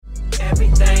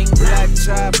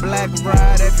tie, black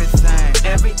ride, everything.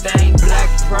 Everything, black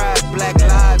pride, black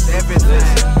lives,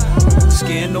 everything.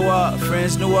 Skin noir,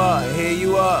 friends noir, here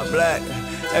you are, black.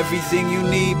 Everything you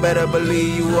need, better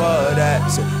believe you are that.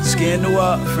 Skin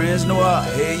noir, friends noir,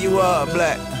 here you are,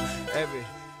 black.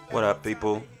 What up,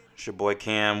 people? It's your boy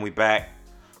Cam. We back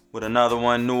with another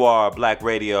one, Noire Black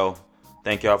Radio.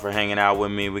 Thank y'all for hanging out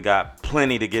with me. We got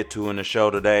plenty to get to in the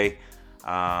show today.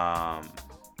 The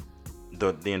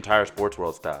entire sports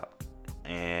world stopped,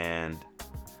 and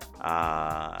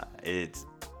it's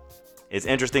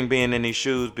interesting being in these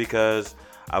shoes because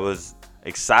I was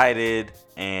excited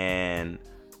and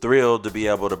thrilled to be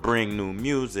able to bring new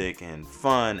music and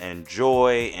fun and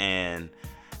joy and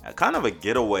kind of a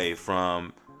getaway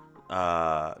from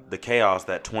the chaos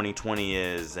that 2020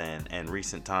 is and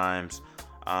recent times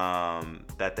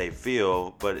that they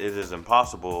feel, but it is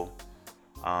impossible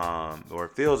or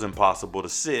it feels impossible to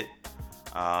sit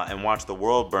and watch the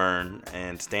world burn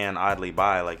and stand idly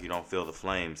by like you don't feel the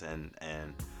flames, and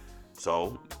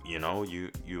so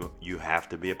you have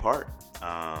to be a part.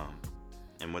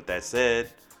 And with that said,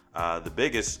 the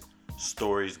biggest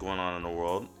stories going on in the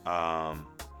world,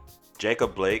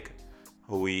 Jacob Blake,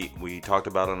 who we talked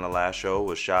about on the last show,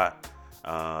 was shot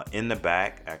in the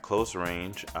back at close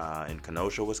range in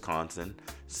Kenosha, Wisconsin,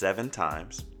 7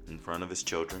 times in front of his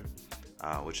children,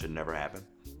 which should never happen.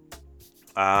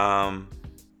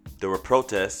 There were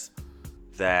protests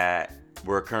that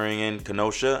were occurring in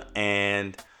Kenosha,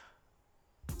 and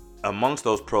amongst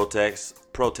those protests,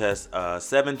 a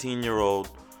 17-year-old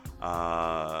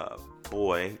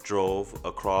boy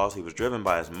he was driven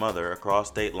by his mother across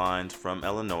state lines from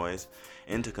Illinois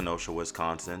into Kenosha,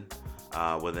 Wisconsin,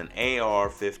 with an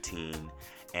AR-15,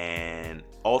 and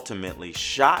ultimately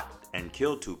shot and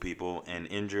killed 2 people and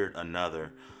injured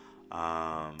another.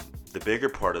 The bigger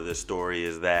part of this story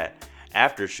is that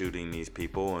after shooting these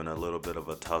people in a little bit of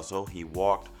a tussle, he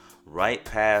walked right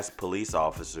past police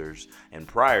officers, and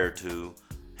prior to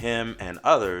him and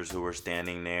others who were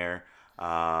standing there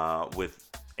with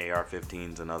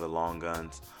AR-15s and other long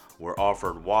guns were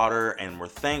offered water and were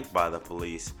thanked by the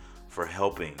police for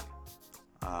helping.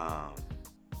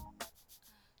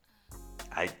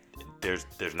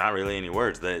 There's not really any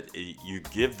words. That you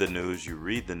give the news, you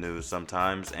read the news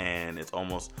sometimes, and it's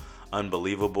almost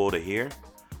unbelievable to hear.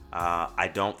 I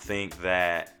don't think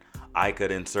that I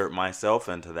could insert myself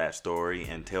into that story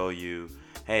and tell you,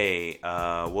 hey,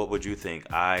 what would you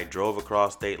think? I drove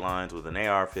across state lines with an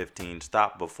AR-15,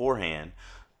 stopped beforehand,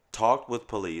 talked with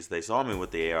police. They saw me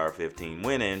with the AR-15,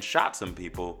 went in, shot some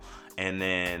people, and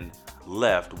then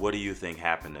left. What do you think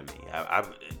happened to me?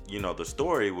 The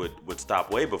story would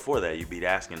stop way before that. You'd be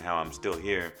asking how I'm still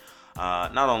here.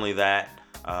 Not only that,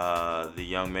 the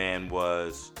young man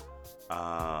was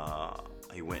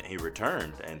he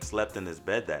returned and slept in his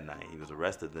bed that night. He was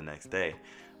arrested the next day.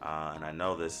 And I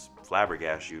know this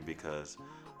flabbergasts you because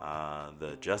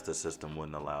the justice system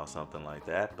wouldn't allow something like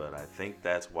that, but I think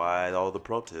that's why all the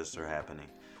protests are happening.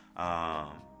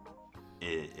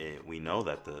 We know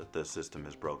that the system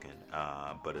is broken,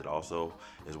 but it also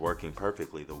is working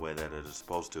perfectly the way that it is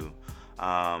supposed to.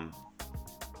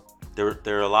 There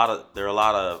are a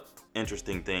lot of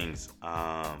interesting things.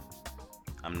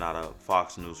 I'm not a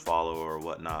Fox News follower or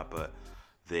whatnot, but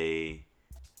they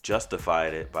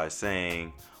justified it by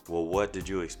saying, well, what did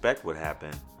you expect would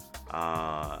happen?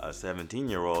 A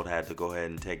 17-year-old had to go ahead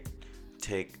and take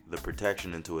the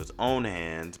protection into his own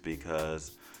hands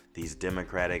because these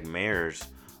Democratic mayors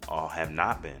all have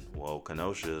not been. Well,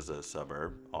 Kenosha is a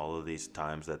suburb. All of these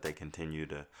times that they continue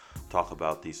to talk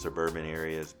about these suburban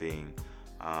areas being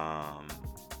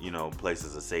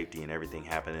places of safety and everything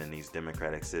happening in these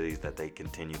Democratic cities that they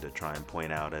continue to try and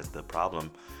point out as the problem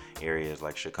areas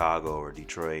like Chicago or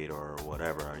Detroit or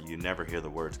whatever. You never hear the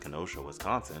words Kenosha,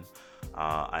 Wisconsin.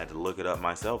 I had to look it up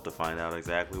myself to find out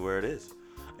exactly where it is.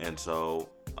 And so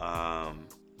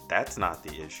that's not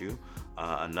the issue.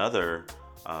 Another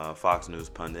Fox News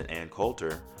pundit, Ann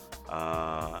Coulter,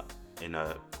 in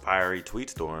a fiery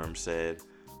tweet storm said,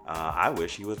 I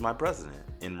wish he was my president,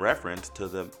 in reference to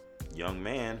the young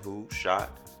man who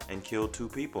shot and killed 2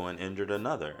 people and injured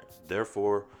another,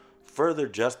 therefore further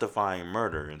justifying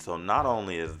murder. And so not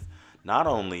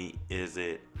only is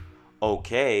it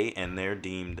okay and they're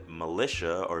deemed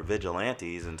militia or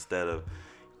vigilantes instead of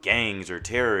gangs or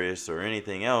terrorists or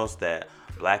anything else that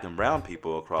black and brown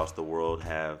people across the world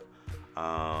have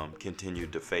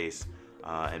continued to face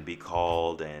and be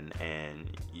called, and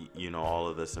all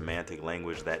of the semantic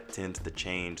language that tends to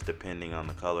change depending on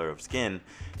the color of skin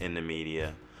in the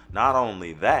media. Not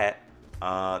only that,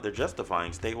 they're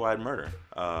justifying statewide murder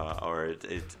or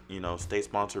it's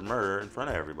state-sponsored murder in front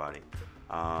of everybody.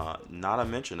 Not a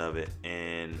mention of it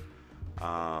in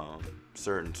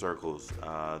certain circles.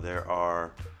 There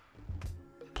are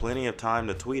plenty of time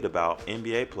to tweet about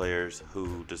NBA players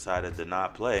who decided to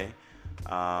not play,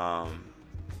 all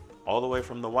the way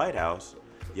from the White House,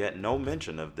 yet no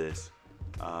mention of this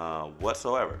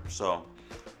whatsoever. So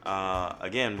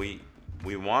again, we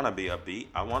want to be upbeat.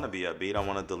 I want to be upbeat. I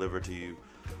want to deliver to you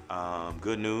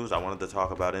good news. I wanted to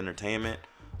talk about entertainment,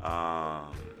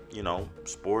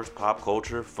 sports, pop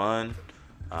culture, fun,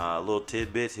 little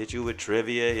tidbits, hit you with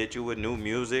trivia, hit you with new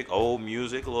music, old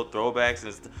music, little throwbacks,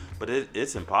 and but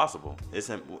it's impossible.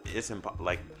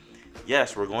 Like,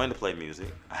 yes, we're going to play music.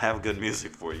 I have good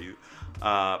music for you,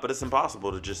 but it's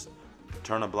impossible to just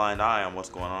turn a blind eye on what's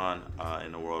going on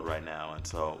in the world right now. And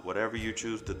so whatever you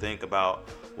choose to think about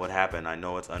what happened, I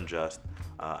know it's unjust.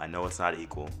 I know it's not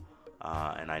equal.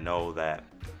 And I know that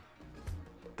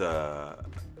the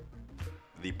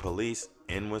police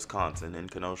in Wisconsin, in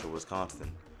Kenosha,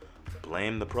 Wisconsin,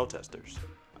 blamed the protesters,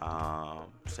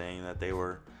 saying that they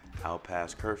were out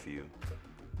past curfew.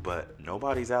 But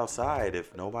nobody's outside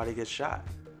if nobody gets shot.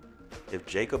 If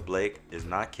Jacob Blake is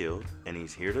not killed and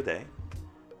he's here today,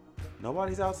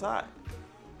 nobody's outside.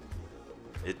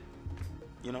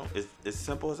 It's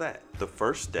simple as that. The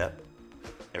first step,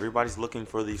 everybody's looking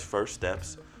for these first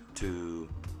steps to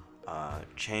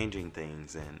changing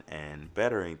things and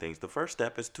bettering things. The first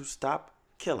step is to stop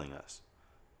killing us.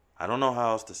 I don't know how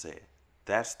else to say it.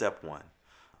 That's step one.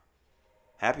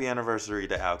 Happy anniversary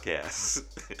to Outkast.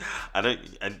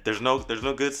 There's no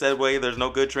good segue. There's no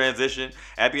good transition.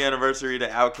 Happy anniversary to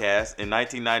Outkast. In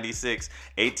 1996,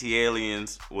 AT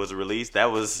Aliens was released.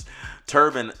 That was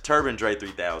Turban Dre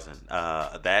 3000.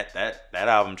 That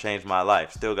album changed my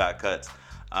life. Still got cuts.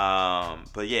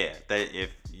 But yeah,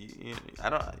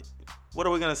 what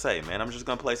are we gonna say, man? I'm just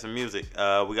gonna play some music.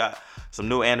 We got some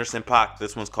new Anderson .Paak.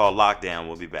 This one's called Lockdown.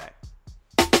 We'll be back.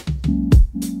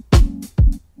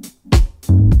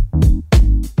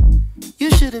 You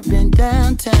should have been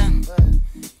downtown.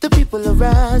 The people are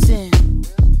rising.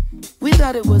 We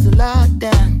thought it was a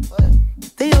lockdown.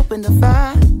 They opened the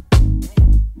fire.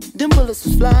 Them bullets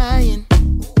was flying.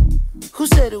 Who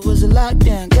said it was a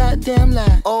lockdown? Goddamn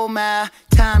lie. Oh my,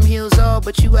 time heals all,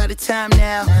 but you out of time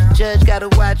now. Judge gotta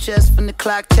watch us from the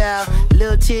clock tower.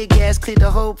 Lil' tear gas cleared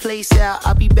the whole place out.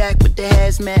 I'll be back with the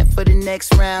hazmat for the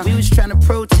next round. We was trying to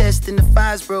protest and the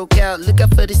fires broke out. Look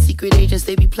out for the secret agents,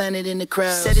 they be planted in the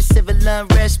crowd. Said it's civil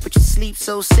unrest, but you sleep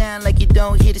so sound like you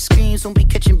don't hear the screams when we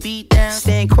catching beat down.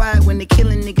 Staying quiet when they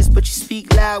killing niggas, but you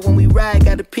speak loud when we ride.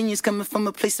 Got opinions coming from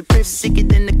a place of privilege. Sicker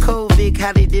than the COVID,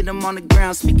 how they did them on the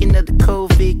ground. Speaking of the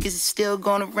COVID, is it still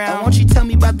going around? Won't you tell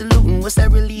me about the looting? What's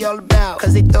that really all about?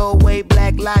 Cause they throw away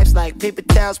black lives like paper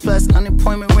towels plus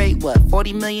unemployment rate. What,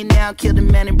 40 million now? Killed a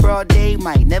man in broad day,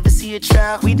 might never see a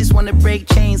trial. We just wanna break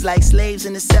chains like slaves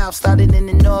in the south. Started in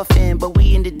the north end, but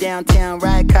we in the downtown.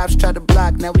 Riot cops try to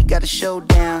block, now we got a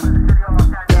showdown.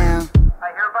 Down.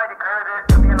 I hereby declare this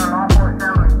to be an unlawful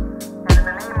assembly. And in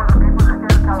the name of the people of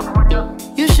the state of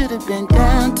California, You should have been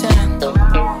downtown.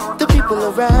 The people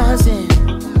are rising.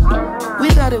 We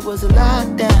thought it was a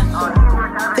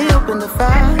lockdown. They opened the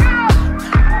fire.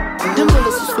 Them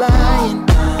bullets was flying.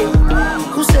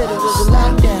 Who said it was a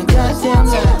lockdown? Goddamn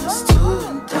lies.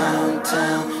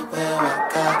 Downtown, where I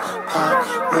got popped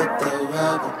with the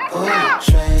rubber bullet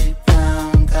tray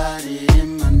pound. Got it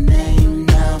in my name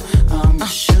now. I'm a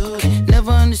shooter.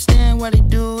 Never understand why they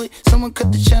do it. Someone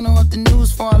cut the channel off the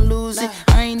news before I lose it.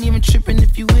 I ain't even tripping.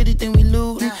 If you with it, then we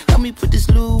lootin'. Help me put this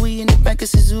Louis in the back of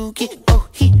Suzuki. Oh,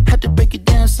 he had to break it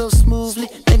down so smoothly.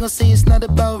 They gon' say it's not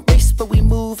about race, but we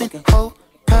moving. Oh,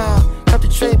 pow, cut the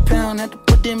tray pound. Had to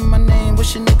put in my name.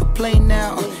 Wish a nigga play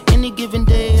now. Any given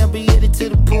day, I'll be headed to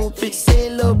the pulpit. Say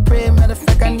a little prayer. Matter of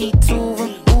fact, I need two of them.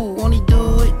 Ooh, won't he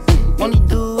do it? Won't he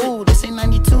do it? Ooh, this ain't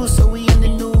 92, so we in the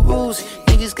new rules.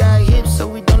 Niggas got hips, so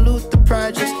we don't lose the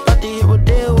projects. About to hit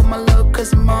Rodale with my little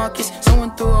cousin Marcus.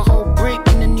 Someone threw a whole brick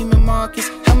in the Neiman Marcus.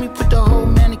 Help me put the whole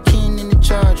mannequin in the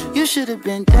charger. You should have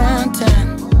been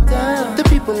downtown. The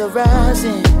people are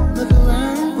rising.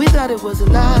 We thought it was a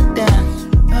lockdown.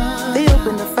 They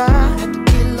opened the fire.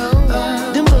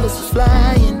 Them bullets was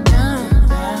flying.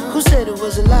 Who said it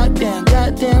was a lockdown?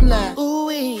 Goddamn lie.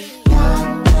 Ooh-wee.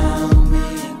 Lockdown, we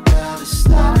ain't gotta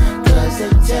stop. Cause they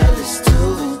tell us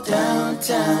to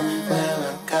downtown. Where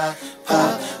I got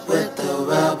popped with the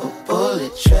rubber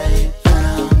bullet tray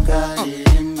pound. Got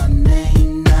it in my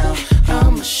name now.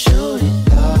 I'ma shoot it.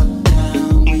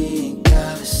 Lockdown, we ain't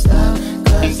gotta stop.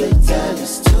 Cause they tell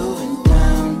us to in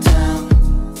downtown.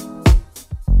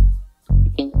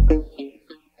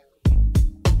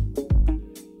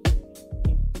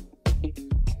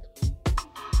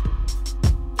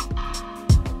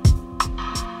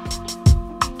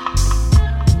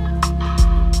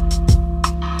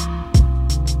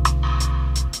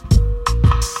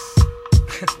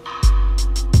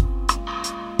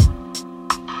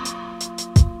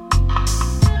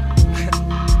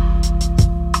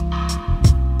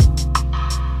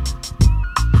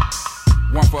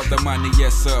 for the money,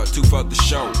 yes sir, 2 for the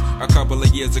show. A couple of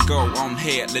years ago on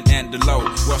Headland and the low,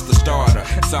 what's the starter?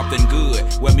 Something good,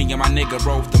 where me and my nigga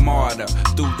rode the martyr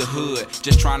through the hood,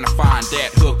 just trying to find that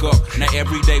hook up. Now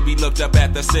every day we looked up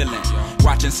at the ceiling,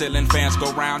 watching ceiling fans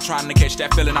go round, trying to catch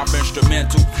that feeling off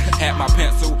instrumental. Had my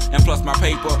pencil and plus my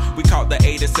paper, we caught the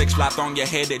 86 lot on your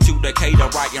headed to Decatur,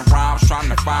 writing rhymes, trying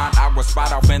to find our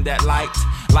spot off in that light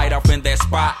off in that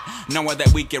spot, knowing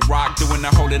that we can rock, doing the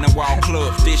hole in the wall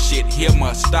club. This shit here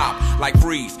must stop, like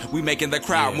freeze. We making the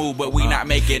crowd move, but we not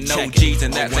making no G's,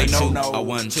 and that's a no-no. A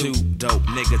 1-2, dope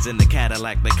niggas in the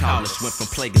Cadillac, they call us. Went from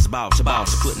Plaguers ball to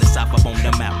boss, putting the South up on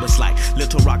the map. It's like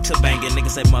Little Rock to banging.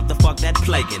 Niggas say motherfuck that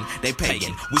plaguing, they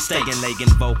paying. We staying, lagging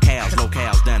vocals,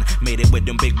 locales done. Made it with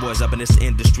them big boys up in this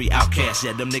industry, outcasts.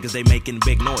 Yeah, them niggas they making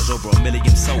big noise, over 1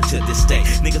 million sold to this day.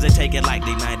 Niggas they take it like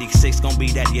they 96, gon'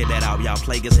 be that year that out. Y'all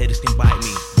Plaguers haters can bite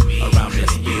me around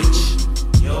this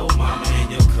bitch. Your mama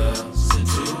and your cousin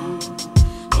too,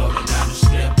 rolling down the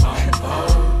strip on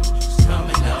poles,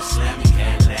 coming up slamming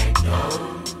Cadillac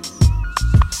doors.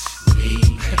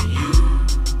 Me and you,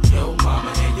 your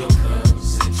mama and your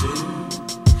cousin too,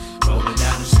 rolling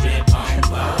down the strip on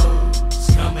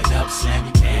poles, coming up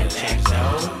slamming Cadillac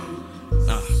doors.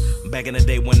 Back in the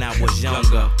day when I was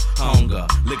younger, hunger,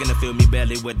 looking to fill me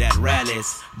belly with that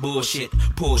rallies. Bullshit,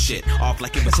 pull shit off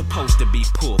like it was supposed to be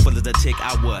pulled. Full of the tick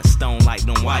I was, stone like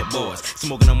them white boys.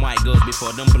 Smoking them white girls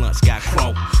before them blunts got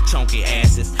crunk. Chunky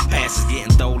asses, passes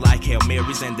getting throw like Hail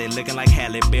Marys, and they looking like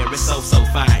Halle Berry. So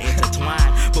fine,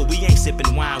 intertwined. But we ain't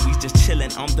sipping wine, we just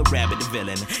chillin'. I'm the rabbit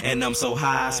villain, and I'm so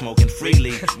high, smoking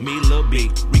freely. Me, Lil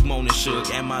B, Rick Moan and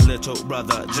Suge, and my little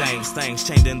brother James. Things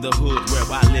changed in the hood where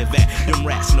I live at. Them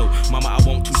rats know, mama, I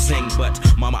want to sing, but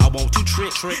mama, I want to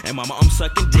trick. And mama, I'm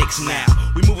sucking dicks now.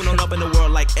 We moving on up in the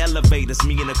world like elevators.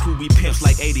 Me and the crew, we pimps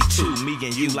like 82. Me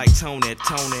and you like tone.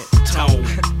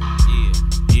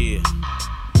 Yeah.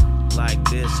 Like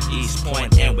this, East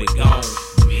Point, and we gone.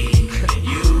 Me and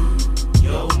you,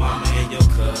 your mama and your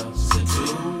cousin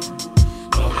too,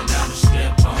 rolling down the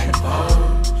strip on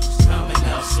poles, coming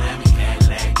up slamming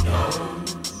Cadillac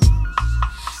doors.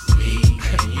 Me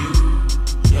and you,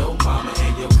 your mama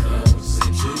and your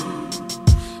cousin too,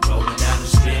 rolling down the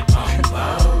strip on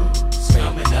poles,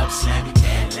 coming up slamming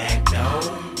Cadillac doors.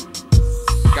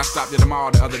 Got stopped at the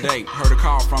mall the other day, heard a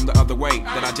call from the other way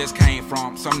that I just came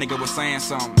from. Some nigga was saying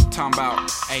something, talking about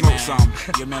smoke some.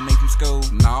 You remember me from school?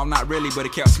 No, not really, but he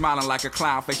kept smiling like a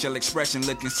clown, facial expression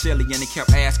looking silly, and he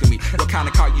kept asking me, what kind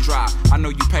of car you drive? I know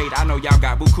you paid, I know y'all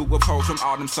got buku with hoes from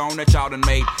all them songs that y'all done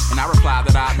made. And I replied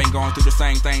that I've been going through the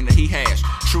same thing that he has.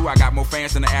 True, I got more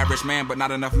fans than the average man, but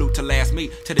not enough loot to last me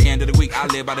to the end of the week. I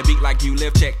live by the beat like you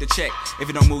live, check to check. If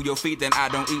you don't move your feet, then I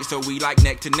don't eat, so we like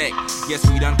neck to neck. Yes,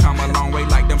 we done come a long way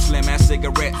like them slim ass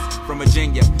cigarettes from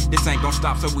Virginia. This ain't gon'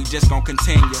 stop, so we just gon'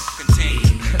 continue.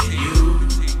 You,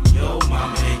 your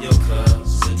mama and your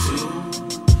cousin too,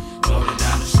 rolling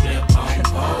down the strip on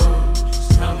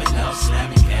poles, coming up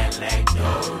slamming Cadillac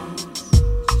doors.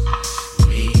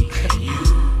 Me and you,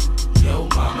 your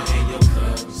mama and your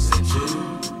cousin too,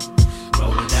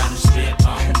 rolling down the strip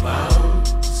on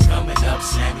poles, coming up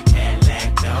slamming Cadillac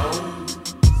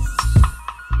doors.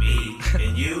 Me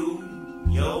and you,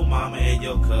 your mama and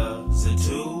your cousin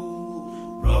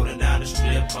too, rolling down the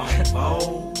strip on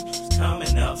poles,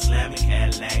 coming up slamming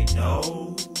Cadillac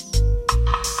doors.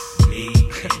 Me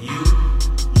and you,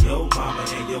 your mama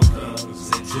and your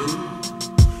cousin too,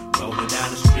 rolling down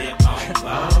the strip on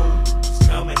poles,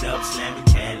 coming up slamming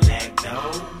Cadillac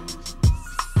doors.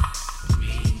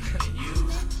 Me and you,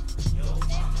 your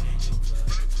mama and your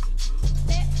cousin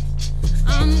too.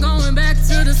 I'm going back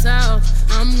to the south.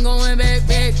 I'm going back,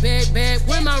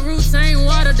 where my roots ain't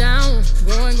watered down.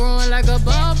 Growing like a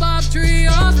baobab tree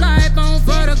of life on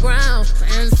fertile ground. My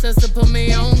ancestor put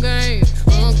me on game,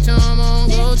 on charm, on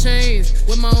gold chains,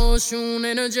 with my old shoe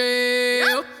in a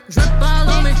jail. Drip all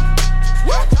on me.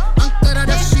 Uncle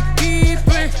that she keep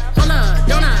it. Holla,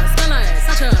 donuts, smell like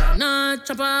such a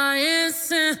non-chopper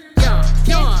instant. Yeah,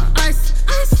 pure ice.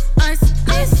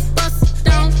 Bust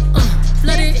down,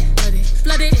 flood it.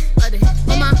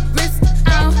 On my wrist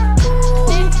out.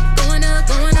 Going up,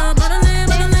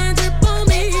 motherland, drip on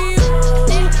me.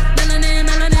 Melanin,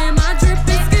 my drip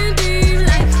is skin deep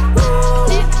like.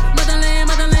 Motherland,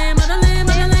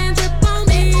 drip on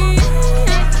me.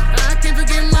 I can't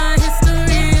forget my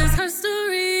history, it's her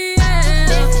story.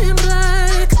 Yeah.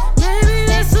 Black, maybe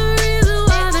that's the reason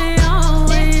why they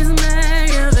always mad.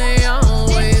 Yeah, they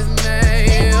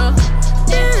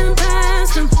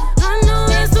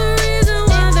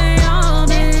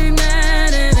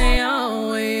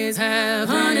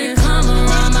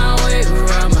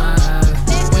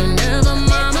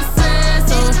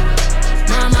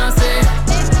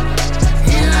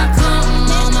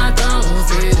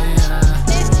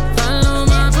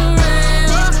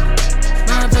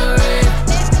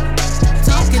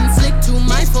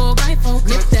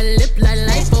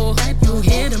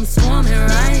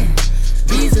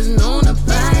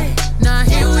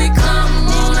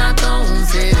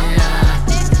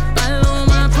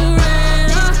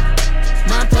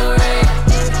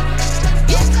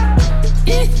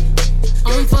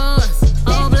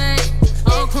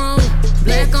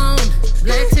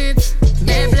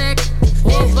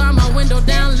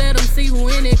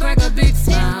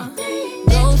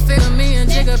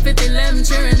nigga 50, let them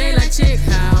cheering, they like chick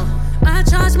how. I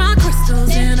charge my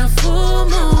crystals in a full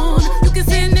moon. You can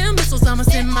send them missiles, I'ma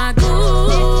send my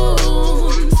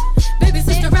goons. Baby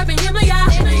sister rapping, hear me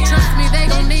out. Trust me, they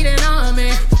gon' need an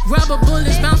army. Rubber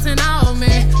bullets bouncing off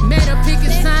me. Made a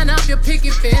picket sign off your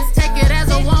picket fence. Take it as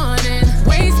a warning.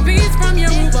 Waist beats from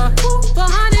your Uber.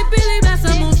 400 Billy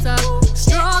Bassamusa.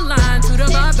 Straw line to the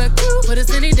barbecue. Put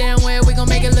us any damn way, we gon'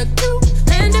 make it look cute.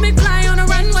 Pandemic fly on the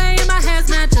runway in my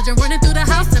hazmat. Children running through the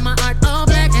house in my art all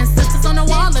black. Ancestors on the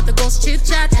wall, let the ghost chit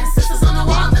chat. Ancestors on the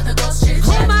wall, let the ghost chit chat.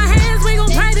 Hold my hands, we gon'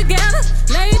 pray together.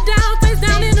 Lay down, face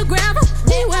down in the gravel.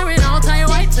 We wearing all tie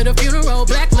white to the funeral.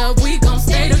 Black love, we gon'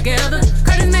 stay together.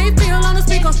 Curtis Mayfield on the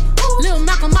speaker. Lil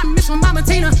Malcolm, my miss from Mama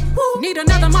Tina. Need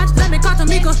another march, let me call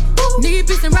Tamika. Need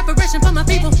peace and reparation for my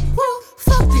people.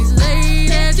 Fuck these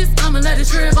ladies, just I'ma let it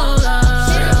shrivel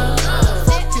up.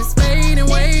 Fuck this fading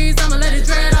ways, I'ma let it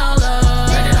dread all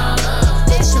up.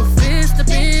 Get your fist up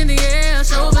in the air,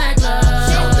 show black love.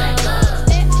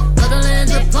 Motherland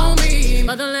drip on me,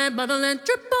 motherland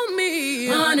drip on me.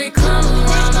 Honey, come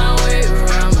around my way,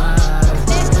 around my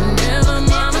house. Whenever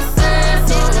mama said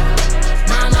so,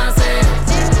 mama said,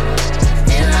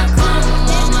 here I come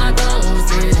on my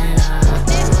goals, yeah.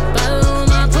 Follow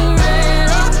my parade,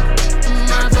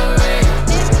 my parade.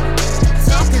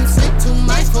 Talking slick to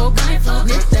my folk,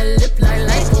 lift that lip like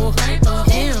lipo.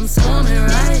 Yeah, I'm swarming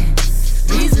right,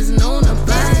 these is known to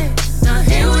bite. Now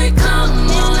here we come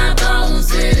on our throne,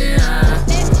 sitting high.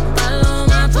 Follow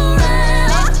my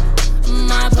parade,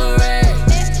 my parade.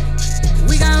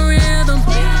 We got rhythm,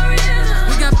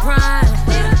 we got pride.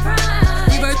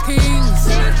 We birth kings,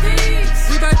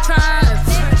 we birth tribes.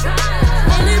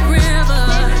 Holy river,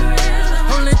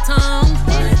 holy tongue,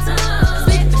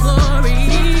 speak the glory,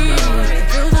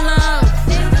 feel the love.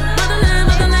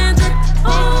 Motherland drip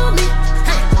on me.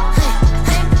 Hey, hey,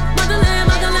 hey.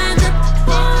 Motherland drip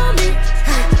on me.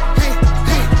 Hey, hey,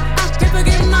 hey. I can't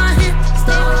forget my hit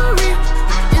story.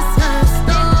 It's her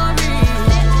story.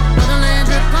 Motherland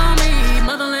drip on me.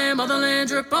 Motherland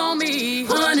drip on me.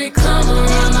 Honey, come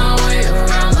around my way,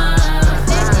 around my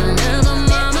house. Whenever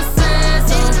mama said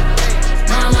so,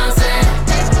 mama said,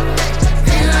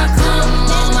 here I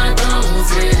come on my throne,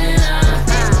 sitting high.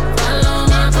 Follow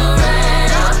my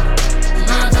parade,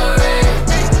 my parade.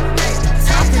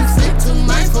 Talking slick to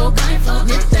my folk,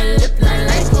 lift that lip like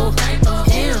lipo.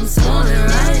 Yeah, I'm swarming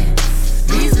right,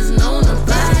 these is known to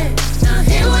bite. Now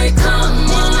here we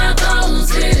come on my throne,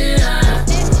 sitting high.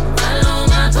 Follow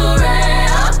my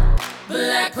parade,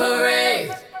 black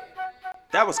parade.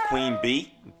 That was Queen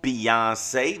B,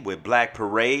 Beyonce with Black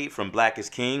Parade from Black is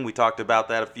King. We talked about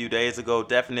that a few days ago.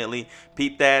 Definitely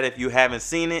peep that if you haven't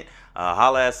seen it.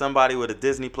 Holla at somebody with a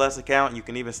Disney Plus account. You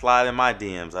can even slide in my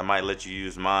DMs. I might let you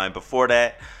use mine. Before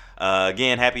that,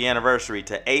 again, happy anniversary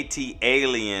to AT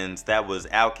Aliens. That was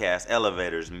Outkast,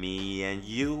 Elevators, Me and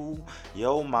You,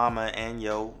 Yo Mama and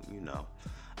Yo, you know.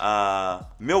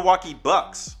 Milwaukee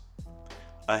Bucks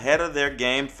ahead of their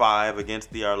Game 5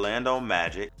 against the Orlando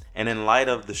Magic. And in light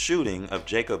of the shooting of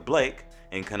Jacob Blake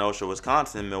in Kenosha,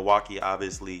 Wisconsin, Milwaukee,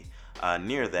 obviously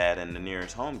near that and the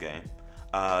nearest home game,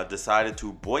 decided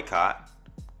to boycott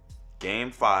Game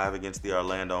 5 against the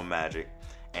Orlando Magic.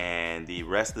 And the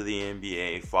rest of the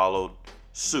NBA followed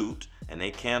suit, and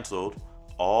they canceled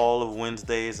all of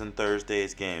Wednesdays and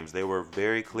Thursdays games. They were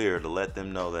very clear to let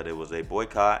them know that it was a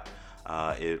boycott.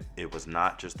 It was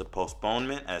not just a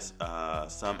postponement, as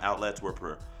some outlets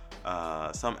were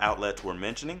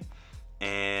mentioning,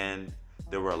 and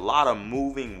there were a lot of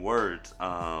moving words.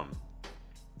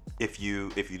 If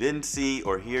you didn't see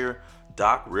or hear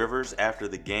Doc Rivers after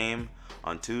the game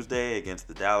on Tuesday against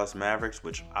the Dallas Mavericks,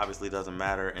 which obviously doesn't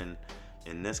matter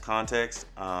in this context,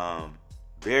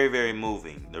 very, very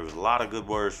moving. There was a lot of good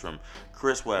words from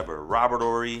Chris Webber, Robert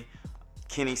Horry,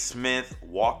 Kenny Smith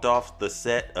walked off the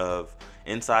set of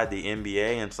Inside the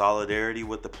NBA in solidarity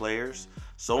with the players.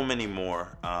 So many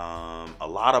more. A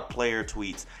lot of player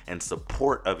tweets and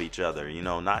support of each other. You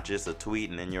know, not just a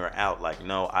tweet and then you're out like,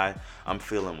 no, I'm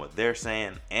feeling what they're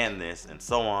saying and this and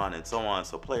so on and so on.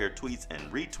 So player tweets and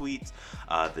retweets.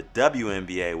 The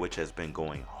WNBA, which has been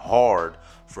going hard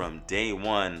from day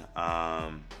one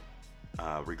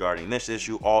regarding this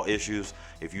issue, all issues.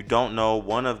 If you don't know,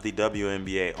 one of the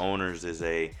WNBA owners is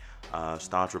a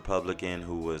staunch Republican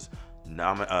who was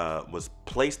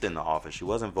placed in the office. She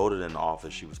wasn't voted in the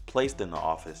office. She was placed in the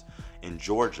office in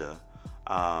Georgia,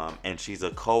 and she's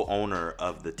a co-owner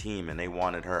of the team, and they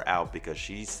wanted her out because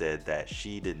she said that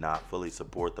she did not fully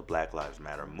support the Black Lives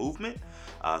Matter movement.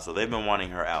 So they've been wanting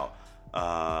her out.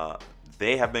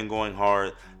 They have been going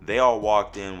hard. They all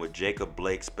walked in with Jacob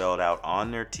Blake spelled out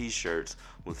on their t-shirts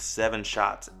with 7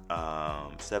 shots,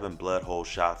 7 blood hole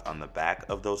shots on the back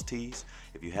of those tees.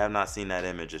 If you have not seen that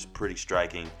image, it's pretty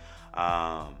striking.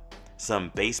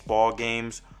 Some baseball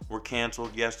games were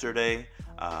canceled yesterday.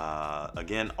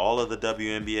 Again, all of the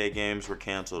WNBA games were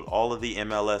canceled. All of the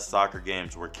MLS soccer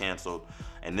games were canceled.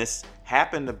 And this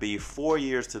happened to be 4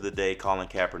 years to the day Colin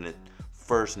Kaepernick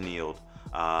first kneeled.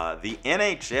 The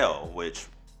NHL,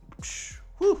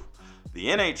 the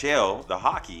NHL, the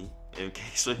hockey, in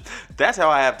case that's how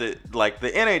I have to, like, the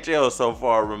NHL is so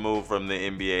far removed from the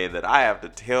NBA that I have to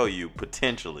tell you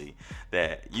potentially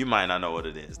that you might not know what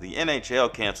it is. The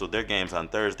NHL canceled their games on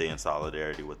Thursday in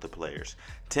solidarity with the players.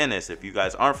 Tennis, if you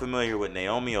guys aren't familiar with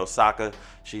Naomi Osaka,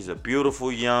 she's a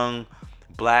beautiful young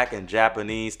black and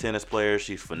Japanese tennis player.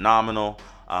 She's phenomenal.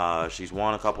 She's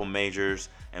won a couple majors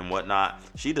and whatnot.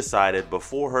 She decided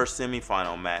before her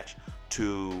semifinal match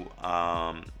to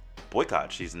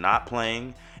boycott. She's not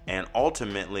playing, and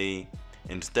ultimately,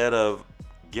 instead of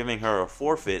giving her a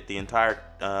forfeit, the entire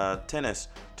tennis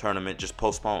tournament just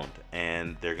postponed,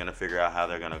 and they're going to figure out how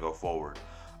they're going to go forward.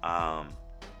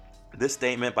 This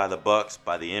statement by the Bucks,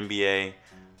 by the NBA,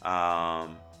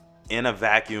 in a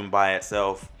vacuum by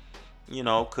itself, you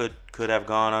know, could have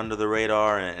gone under the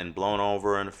radar and blown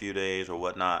over in a few days or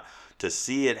whatnot. To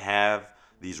see it have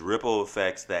these ripple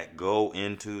effects that go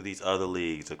into these other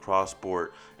leagues across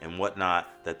sport and whatnot,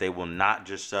 that they will not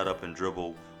just shut up and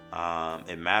dribble.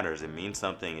 It matters. It means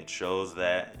something. It shows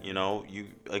that, you know, you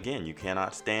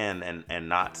cannot stand and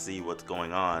not see what's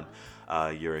going on.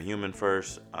 You're a human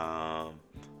first.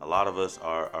 A lot of us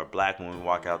are black when we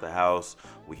walk out the house.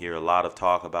 We hear a lot of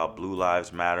talk about Blue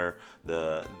Lives Matter.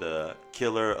 The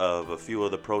killer of a few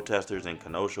of the protesters in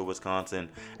Kenosha, Wisconsin,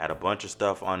 had a bunch of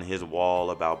stuff on his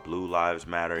wall about Blue Lives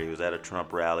Matter. He was at a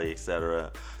Trump rally,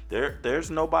 etc.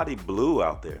 There's nobody blue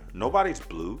out there. Nobody's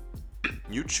blue.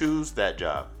 You choose that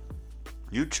job.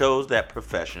 You chose that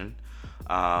profession,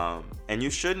 and you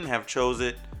shouldn't have chose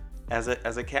it as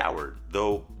a coward.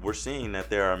 Though we're seeing that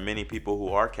there are many people who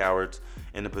are cowards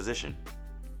in the position.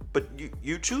 But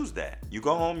you choose that. You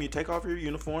go home, you take off your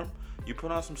uniform, you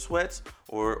put on some sweats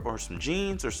or some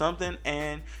jeans or something,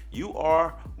 and you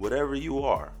are whatever you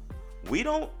are. We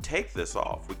don't take this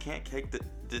off. We can't take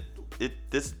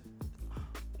this.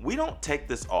 We don't take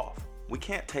this off. We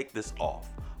can't take this off.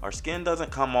 Our skin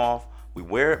doesn't come off. We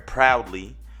wear it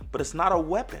proudly, but it's not a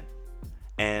weapon.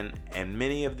 And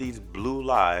many of these blue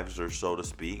lives, or so to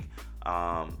speak,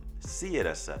 see it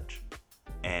as such.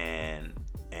 And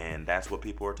that's what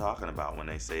people are talking about when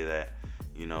they say that,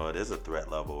 you know, it is a threat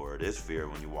level or it is fear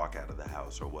when you walk out of the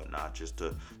house or whatnot, just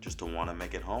to want to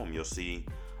make it home. You'll see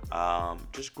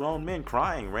just grown men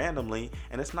crying randomly,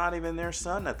 and it's not even their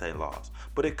son that they lost,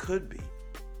 but it could be,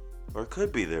 or it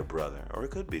could be their brother, or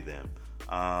it could be them.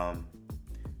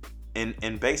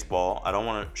 In baseball, I don't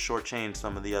want to shortchange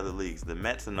some of the other leagues. The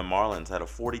Mets and the Marlins had a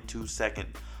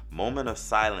 42-second moment of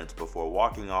silence before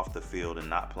walking off the field and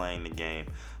not playing the game,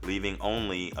 leaving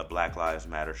only a Black Lives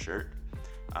Matter shirt.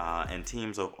 And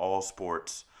teams of all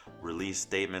sports released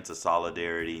statements of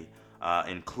solidarity,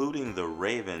 including the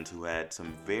Ravens, who had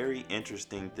some very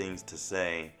interesting things to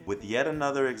say. With yet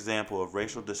another example of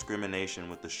racial discrimination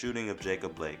with the shooting of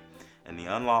Jacob Blake and the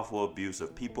unlawful abuse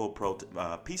of peaceful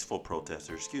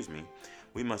protesters,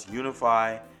 we must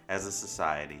unify as a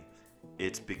society.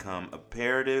 It's become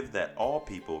imperative that all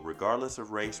people, regardless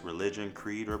of race, religion,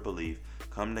 creed, or belief,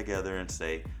 come together and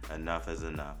say, enough is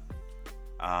enough.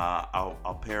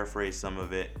 I'll paraphrase some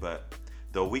of it, but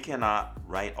though we cannot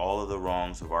right all of the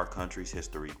wrongs of our country's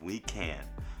history, we can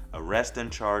arrest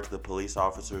and charge the police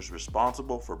officers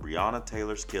responsible for Breonna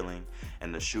Taylor's killing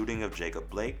and the shooting of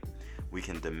Jacob Blake. We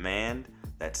can demand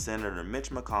that Senator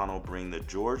Mitch McConnell bring the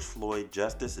George Floyd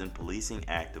Justice in Policing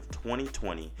Act of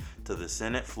 2020 to the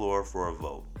Senate floor for a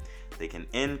vote. They can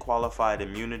end qualified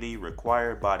immunity,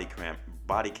 require body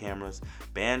cameras,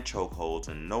 ban chokeholds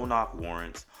and no-knock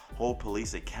warrants, hold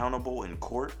police accountable in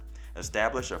court,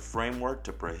 establish a framework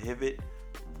to prohibit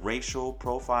racial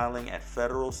profiling at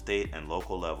federal, state, and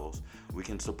local levels. We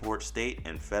can support state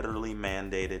and federally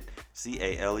mandated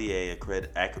CALEA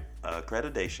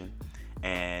accreditation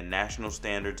and national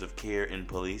standards of care in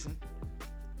policing.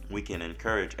 We can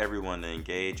encourage everyone to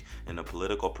engage in the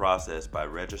political process by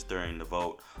registering to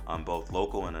vote on both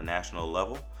local and a national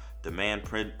level. Demand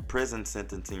prison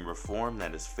sentencing reform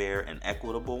that is fair and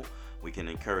equitable. We can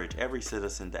encourage every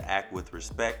citizen to act with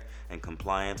respect and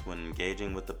compliance when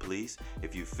engaging with the police.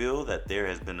 If you feel that there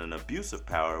has been an abuse of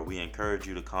power, we encourage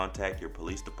you to contact your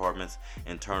police department's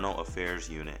internal affairs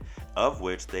unit, of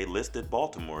which they listed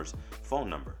Baltimore's phone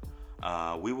number.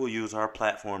 We will use our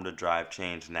platform to drive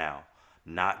change now,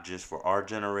 not just for our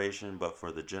generation, but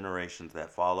for the generations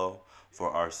that follow, for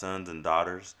our sons and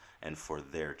daughters, and for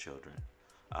their children.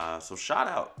 So shout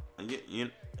out.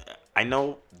 I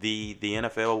know the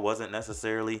NFL wasn't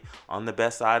necessarily on the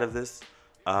best side of this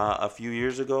a few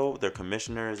years ago. Their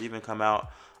commissioner has even come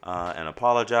out and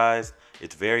apologized.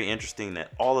 It's very interesting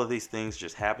that all of these things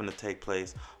just happen to take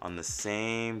place on the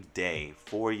same day,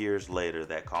 4 years later,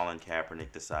 that Colin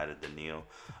Kaepernick decided to kneel.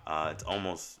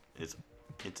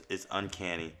 It's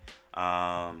uncanny.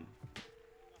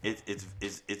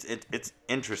 It's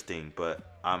interesting,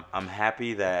 but I'm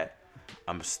happy that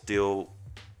I'm still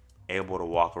able to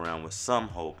walk around with some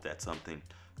hope that something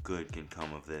good can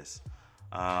come of this.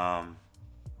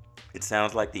 It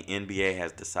sounds like the NBA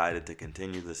has decided to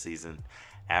continue the season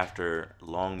after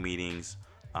long meetings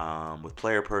with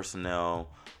player personnel,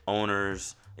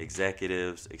 owners,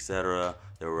 executives, etc.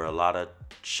 There were a lot of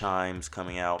chimes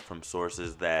coming out from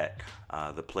sources that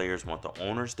the players want the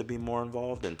owners to be more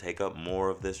involved and take up more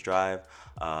of this drive.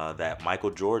 That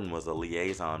Michael Jordan was a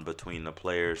liaison between the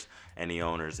players and the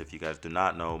owners. If you guys do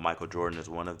not know, Michael Jordan is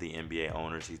one of the NBA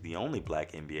owners. He's the only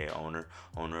black NBA owner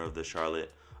of the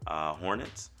Charlotte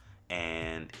Hornets.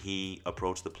 And he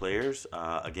approached the players.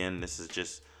 Again, this is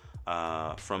just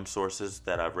from sources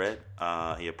that I've read.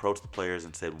 He approached the players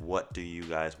and said, what do you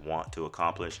guys want to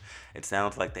accomplish? It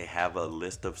sounds like they have a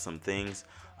list of some things.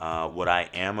 What I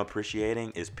am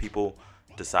appreciating is people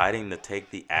deciding to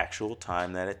take the actual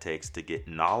time that it takes to get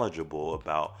knowledgeable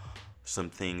about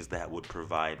some things that would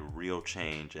provide real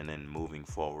change and then moving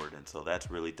forward. And so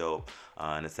that's really dope.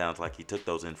 And it sounds like he took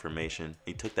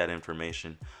that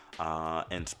information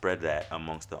and spread that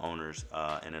amongst the owners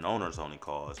in an owners only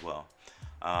call as well.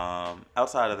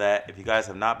 Outside of that, if you guys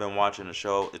have not been watching the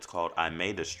show, it's called I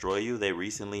May Destroy You. They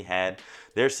recently had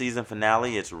their season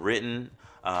finale. It's written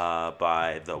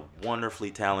by the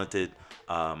wonderfully talented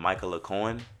Michaela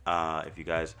Cohen. If you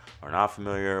guys are not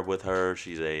familiar with her,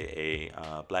 she's a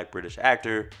black British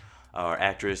actor or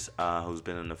actress who's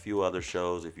been in a few other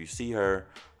shows. If you see her,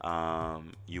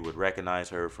 you would recognize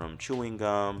her from Chewing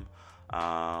Gum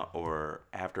or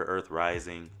After Earth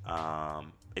Rising.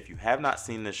 If you have not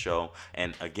seen this show,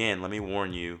 and again, let me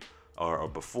warn you,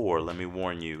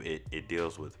 it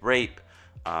deals with rape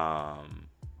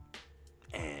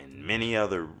and many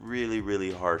other really,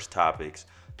 really harsh topics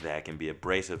that can be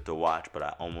abrasive to watch, but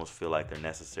I almost feel like they're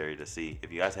necessary to see.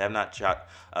 If you guys have not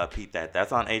peeped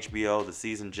that's on HBO. The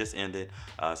season just ended,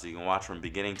 so you can watch from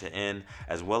beginning to end,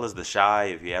 as well as The Chi.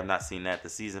 If you have not seen that, the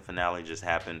season finale just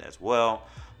happened as well.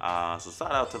 So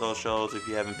shout out to those shows if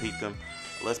you haven't peeped them.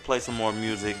 Let's play some more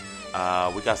music.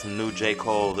 We got some new J.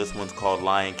 Cole. This one's called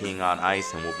Lion King on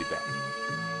Ice, and we'll be back.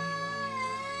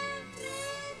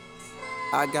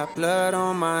 I got blood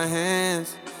on my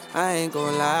hands, I ain't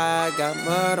gon' lie, I got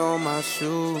mud on my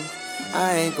shoes.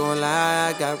 I ain't gon'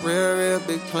 lie, I got real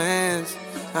big plans.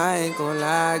 I ain't gon'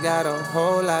 lie, I got a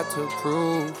whole lot to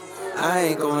prove. I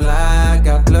ain't gon' lie, I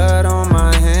got blood on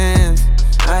my hands.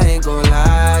 I ain't gon'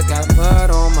 lie, I got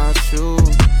mud on my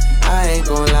shoes. I ain't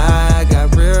gon' lie, I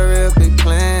got real big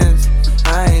plans.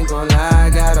 I ain't gon' lie, I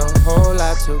got a whole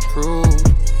lot to prove.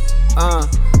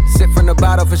 Sip from the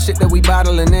bottle for shit that we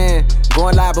bottling in.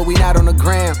 Going live, but we not on the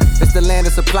gram. It's the land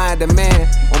of supply and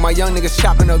demand. All my young niggas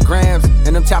chopping up grams,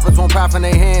 and them choppers won't pop in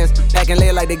their hands. Packing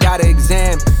late like they got an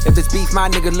exam. If it's beef, my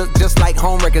nigga look just like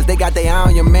home records. They got their eye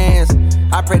on your mans.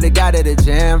 I pray to God at the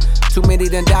jam. Too many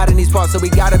done died in these parts, so we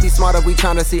gotta be smart if we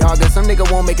tryna see August. Some nigga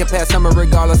won't make it past summer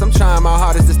regardless. I'm trying my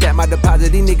hardest to stack my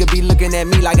deposit. These niggas be looking at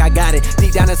me like I got it.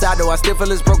 Deep down inside though, I still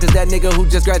feel as broke as that nigga who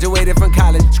just graduated from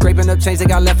college. Scraping up change they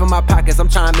got left in my pockets. I'm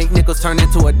trying to make nickels turn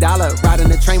into $1. Riding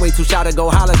the train way too shy to go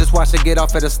holler. Just watch it get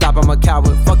off at a stop, I'm a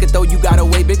coward. Fuck it though, you got a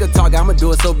way bigger target. I'ma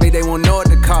do it so big they won't know what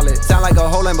to call it. Sound like a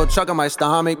whole Lambo truck on my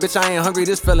stomach. Bitch, I ain't hungry,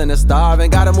 this feeling is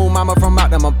starving. Gotta move mama from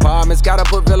out them apartments. Gotta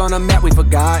put Bill on the map, we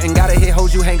forgot. And gotta hit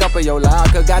hoes you hang up in your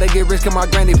locker. Gotta get rich cause my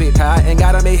granny picked high. And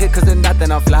gotta make hit cause there's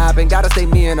nothing I'm flopping. Gotta stay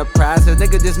me in the process.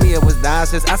 Nigga just me, it was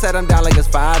nonsense. I sat him down like his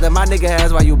father. My nigga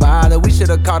asked why you bother. We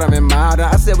should've caught him in modern.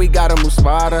 I said we gotta move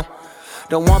smarter.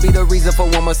 Don't want be the reason for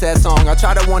one more sad song. I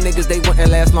tried to warn niggas they wouldn't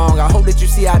last long. I hope that you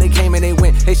see how they came and they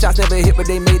went. They shots never hit but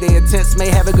they made their attempts. May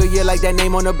have a good year like that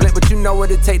name on the blimp, but you know what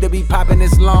it take to be popping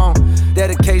this long.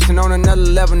 Dedication on another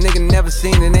level, nigga never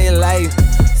seen in their life.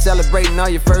 Celebrating all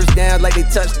your first downs like they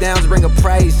touchdowns bring a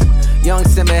price. Young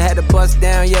Simba had to bust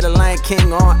down, yeah the Lion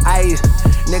King on ice.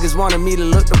 Niggas wanted me to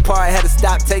look the part, had to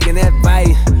stop taking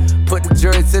advice. Put the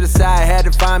jury to the side, had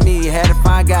to find me, had to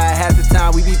find God. Half the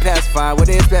time we be pacified. What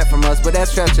they expect from us, but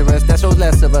that's treacherous. That shows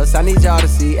less of us. I need y'all to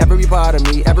see every part of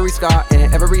me, every scar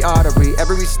and every artery,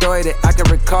 every story that I can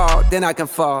recall. Then I can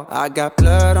fall. I got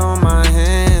blood on my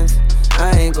hands.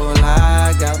 I ain't gon'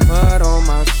 lie. I got mud on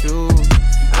my shoes.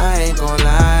 I ain't gon'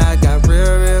 lie. I got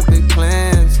real big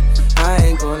plans. I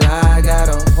ain't gon' lie. I got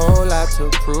a whole lot to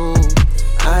prove.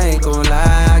 I ain't gon'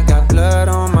 lie. I got blood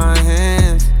on my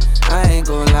hands. I ain't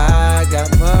gon' lie. I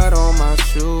got mud on my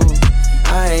shoes.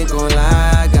 I ain't gon'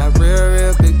 lie. I got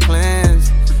real big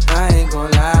plans. I ain't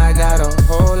gon' lie. I got a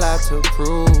whole lot to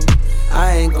prove.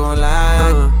 I ain't gon'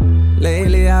 lie.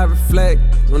 Lately I reflect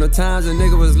on the times a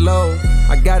nigga was low.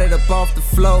 I got it up off the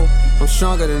floor. I'm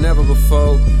stronger than ever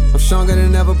before. I'm stronger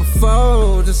than ever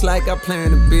before. Just like I plan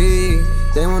to be.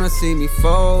 They wanna see me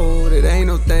fold. It ain't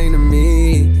no thing to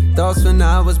me. Thoughts when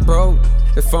I was broke.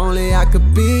 If only I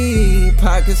could be.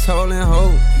 Pockets holding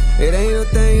hope. It ain't no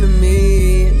thing to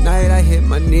me. At night I hit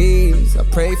my knees. I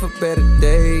pray for better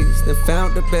days. Then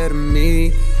found the better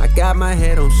me. I got my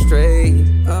head on straight.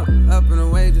 Up and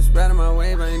away, just riding my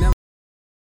wave. I ain't never.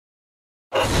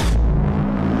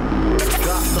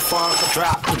 Drop the funk,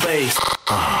 drop the bass.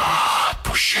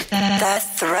 Push it. The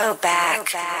throwback.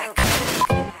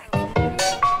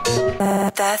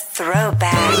 The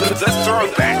throwback. The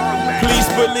throwback. Please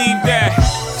believe that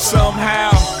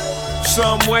somehow,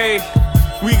 some way,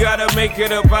 we gotta make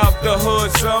it about the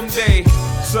hood someday.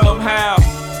 Somehow,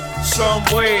 some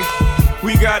way,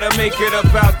 we gotta make it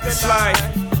about this life.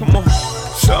 Come on.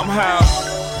 Somehow,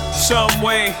 some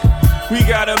way, we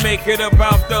gotta make it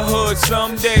about the hood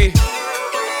someday.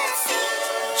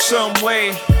 Some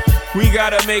way, we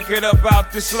gotta make it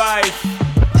about this life.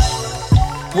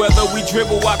 Whether we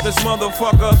dribble out this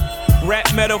motherfucker,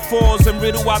 rap metaphors and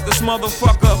riddle out this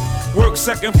motherfucker, work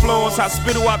second floors, I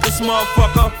spittle out this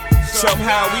motherfucker.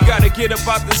 Somehow we gotta get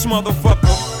about this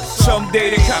motherfucker.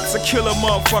 Someday the cops will kill a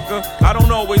motherfucker. I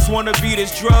don't always wanna be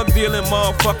this drug dealing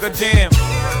motherfucker, damn.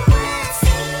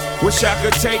 Wish I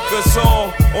could take us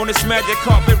all on this magic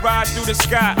carpet ride through the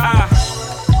sky.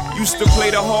 I used to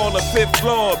play the hall of fifth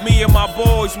floor. Me and my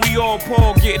boys, we all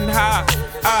poor, getting high.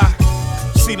 I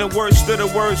see the worst of the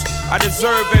worst. I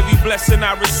deserve every blessing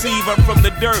I receive. I'm from the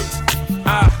dirt.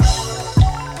 I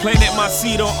planted my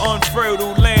seed on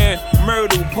unfertile land.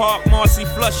 Myrtle Park, Marcy,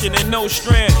 Flushing, and no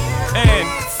strand. And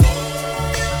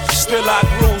still I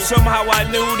grew. Somehow I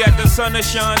knew that the sun would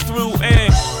shine through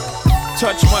and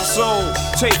touch my soul,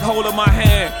 take hold of my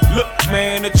hand. Look,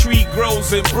 man, a tree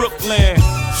grows in Brooklyn.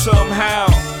 Somehow,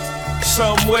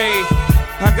 some way,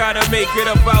 I gotta make it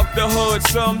about the hood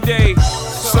someday.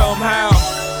 Somehow,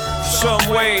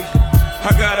 some way,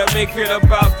 I gotta make it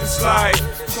about this life.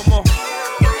 Come on.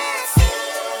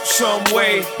 Some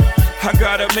way, I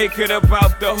gotta make it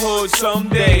about the hood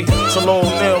someday. Salone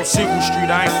Mill, Seagull Street,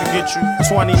 I ain't forget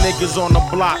you. 20 niggas on the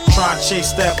block trying to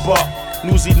chase that buck.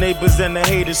 Newsy neighbors and the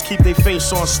haters keep their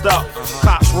face on stuck.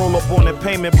 Cops roll up on the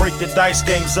payment, break the dice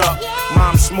games up.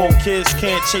 Mom smoke, kids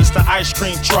can't chase the ice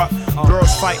cream truck.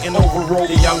 Girls fighting over road,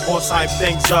 the young boys hype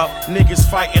things up. Niggas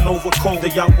fighting over cold, the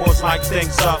young boys like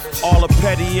things up. All the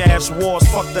petty ass wars,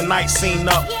 fuck the night scene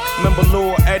up. Remember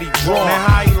Lil Eddie draw, now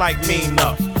how he like mean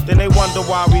up. Then they wonder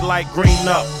why we like green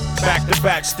up. Back to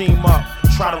back, steam up.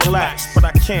 Try to relax, but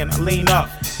I can't, I lean up.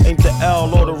 Ain't the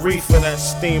L or the reefer that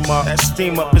steam up. That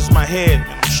steam up is my head, and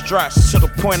I'm stressed to the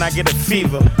point I get a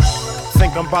fever.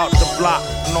 Thinking about the block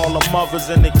and all the mothers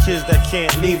and the kids that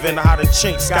can't leave and how the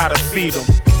chinks gotta feed them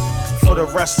for the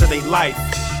rest of their life.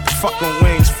 Fucking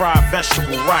wings, fried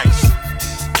vegetable rice.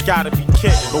 Gotta be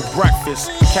kidding, no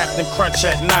breakfast, Captain Crunch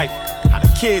at night. How the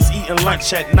kids eating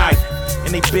lunch at night,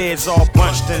 and they beds all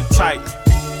bunched in tight.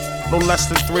 No less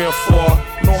than 3 or 4.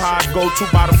 Know how I go, 2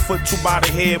 by the foot, 2 by the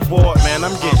headboard. Man,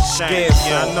 I'm getting scared.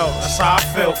 Yeah, I know, that's how I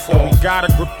feel for. We got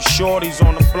a group of shorties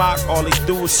on the block. All they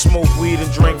do is smoke weed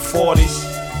and drink 40s.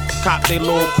 Cop they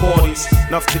little 40s.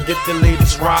 Enough to get the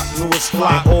latest rock, newest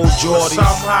block, old Jordys.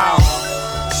 Somehow,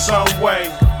 some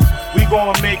way, we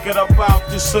gon' make it about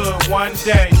this hood one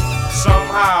day.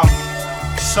 Somehow,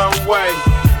 some way,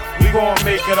 we gon'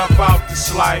 make it about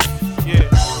this life. Yeah,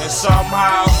 and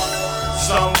somehow,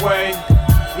 some way,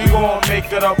 we gon'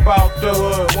 make it about the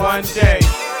hood one day.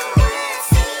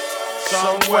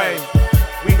 Some way,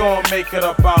 we gon' make it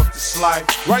about this life.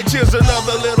 Right here's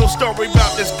another little story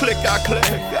about this click I click.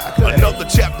 Another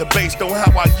chapter based on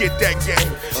how I get that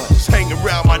game. Just hang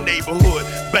around my neighborhood,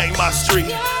 bang my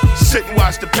street. Sit and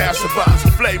watch the passerbys,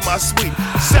 play my suite.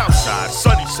 Southside,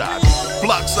 Sunnyside,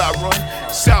 blocks I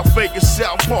run. South Vegas,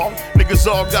 South Palm, niggas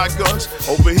all got guns.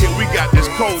 Over here we got this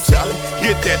cold Charlie,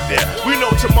 get that there. We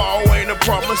know tomorrow ain't a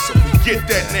promise, so we get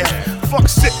that now. Fuck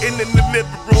sitting in the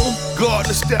living room,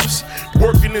 garden steps.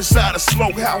 Working inside a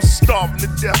smokehouse, starving to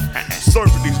death.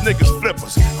 Serving these niggas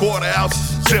flippers, quarter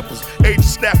ounces, zippers. Agents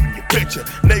snapping your picture,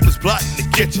 neighbors blocking the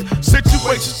kitchen.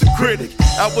 Situations a critic,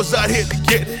 I was out here to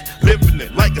get it. Living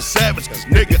it like a savage, cause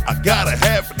nigga, I gotta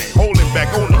have it. Ain't holding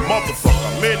back on the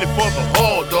motherfucker, I'm in it for the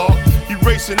haul, dog. You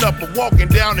racing up and walking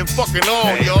down and fucking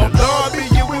on, y'all. Lord be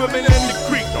your women in the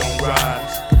creek, don't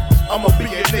rise. I'ma be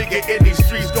a nigga in these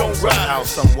streets, gon' ride. How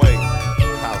some way,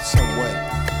 how some way.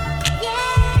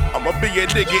 I'ma be a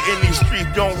nigga in these streets,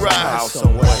 gon' ride. How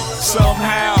some way.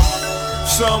 Somehow,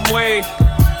 some way,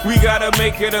 we gotta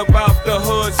make it about the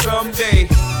hood someday.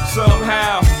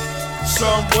 Somehow,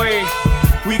 some way,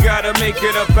 we gotta make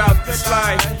it about this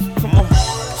life. Come on.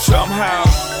 Somehow,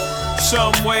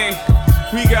 some way,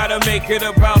 we gotta make it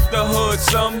about the hood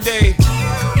someday.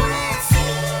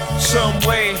 Some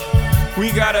way,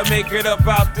 we gotta make it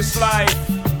about this life.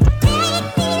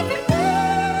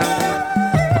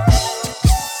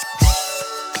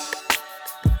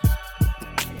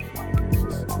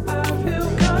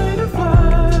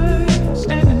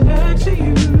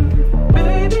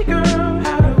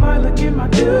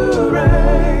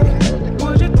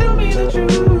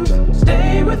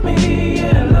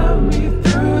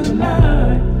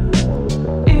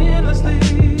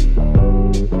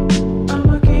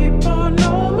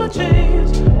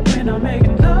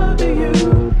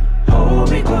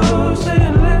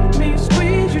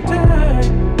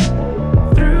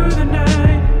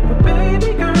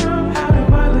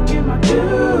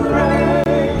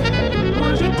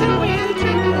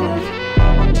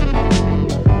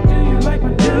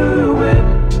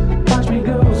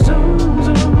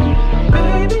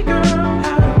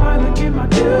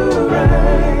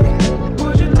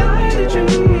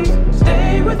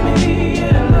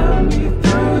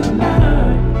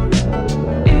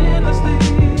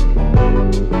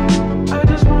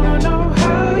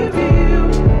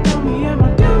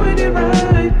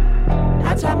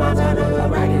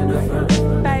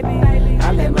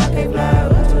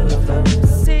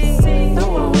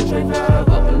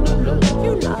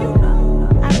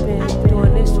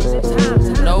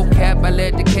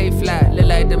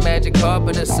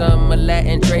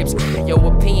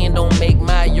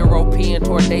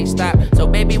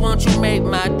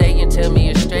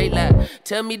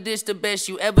 Tell me this the best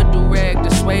you ever do, rag. The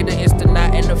swader is the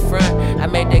knot in the front. I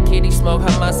made that kitty smoke,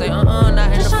 her mouth say, not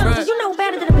in the front. You know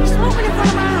better than to be smoking in front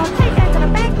of my house. Take that to the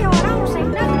backyard, I don't say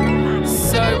nothing.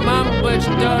 Sorry, mama, but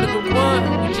your daughter the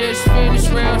one. We just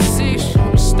finished round 6,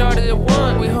 we started at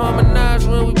 1. We harmonize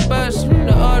when we bust,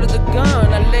 the art of the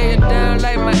gun. I lay it down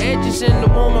like my edges in the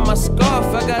womb of my scarf.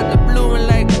 I got the blue and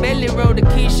like belly roll the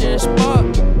Keisha and Spark.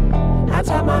 I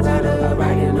tie my daughter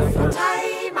right in the front.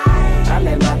 I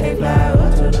let my cake fly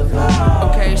up to the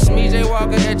floor. Okay, Smeeze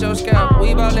Walker at your scalp.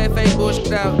 Weave all that fake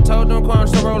bullshit out. Told them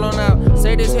corns to roll on out.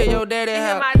 Say this here your daddy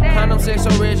house. Condom sex so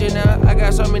rigid now. I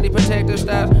got so many protective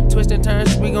styles. Twist and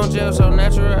turns, we gon' gel so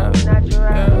natural.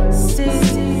 See,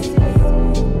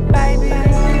 baby,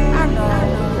 I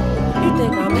know. You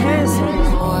think I'm handsome?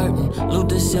 Martin,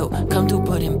 Luther Silk, come through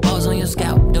putting balls on your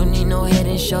scalp. Don't need no head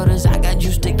and shoulders. I got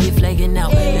juice to get flaking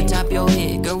out. The top of your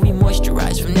head, girl, we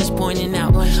moisturize from this pointing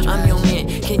out. I'm your man,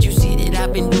 can't you see that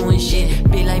I've been doing shit?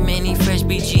 Be like Manny Fresh,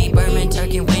 BG, Birdman,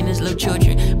 Turkey, Wayne's little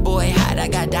children. Boy, hot, I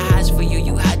got the highs for you.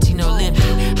 You hot tea, no limit.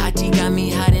 Hot tea got me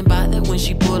hot and bothered when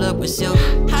she pulled up with silk.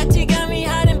 Hot tea got me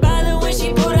hot and bothered when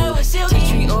she pulled up with silk. Tea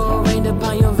tree oil rained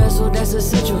upon your vessel, that's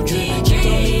essential drip. She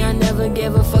told me I never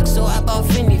gave a fuck, so I bought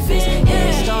Fendi Fist.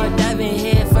 And start diving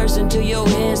head first into your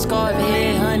head, scarf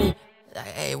head, honey. Like,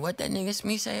 hey, what that nigga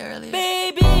Smee say earlier?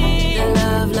 Baby, the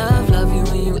love you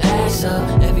when you ass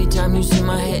up. Every time you see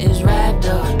my head is wrapped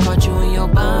up. Caught you in your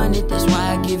bonnet, that's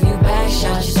why I give you back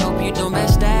shots. Just hope you don't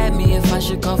backstab me if I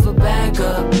should call for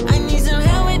backup. I need some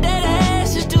help with that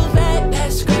ass, just do that,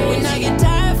 that's crazy. When I get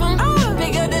tired from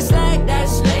pick up the slack,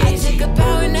 that's lazy. I take a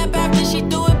power nap after she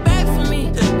threw it back for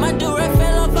me. My do-rag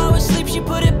fell off, I was asleep, she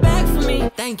put it back for me.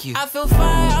 Thank you. I feel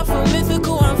fire, I feel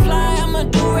mythical, I'm fly, I'm a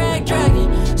do-rag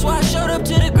dragon. So I showed up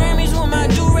to the Grammys with my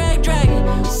do-rag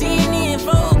dragon. C&E and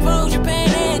Vogue, Japan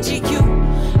and GQ.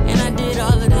 And I did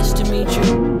all of this to meet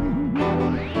you.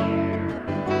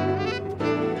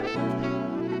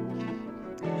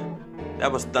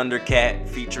 That was Thundercat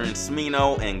featuring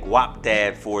Smino and Guap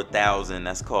Dad 4000.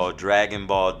 That's called Dragon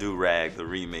Ball Do-Rag, the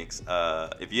remix.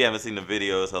 If you haven't seen the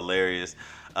video, it's hilarious.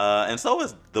 And so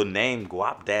is the name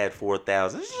Guap Dad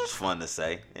 4000. It's just fun to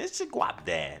say. It's just Guap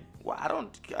Dad. Well,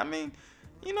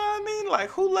 you know what I mean? Like,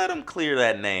 who let him clear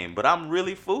that name? But I'm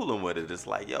really fooling with it. It's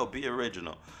like, yo, be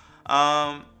original.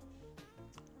 I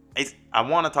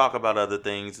want to talk about other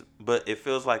things, but it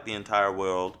feels like the entire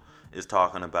world is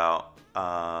talking about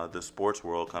the sports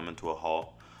world coming to a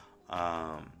halt.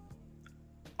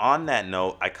 On that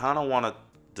note, I kind of want to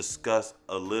discuss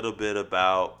a little bit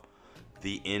about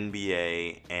the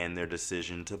NBA and their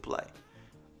decision to play.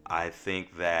 I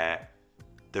think that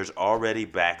there's already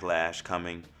backlash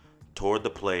coming toward the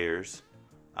players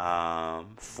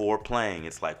for playing.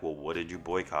 It's like, well, what did you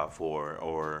boycott for?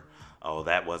 Or, oh,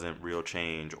 that wasn't real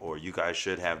change. Or you guys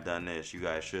should have done this. You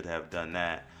guys should have done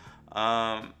that.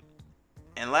 And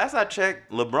last I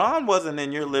checked, LeBron wasn't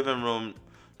in your living room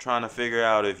trying to figure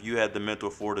out if you had the mental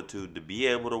fortitude to be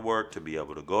able to work, to be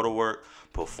able to go to work,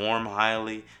 perform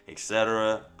highly,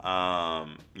 etc.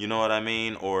 You know what I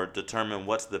mean? Or determine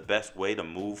what's the best way to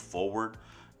move forward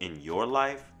in your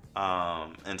life.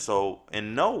 And so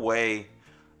in no way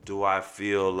do I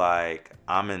feel like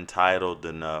I'm entitled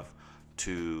enough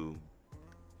to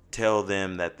tell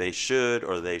them that they should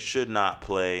or they should not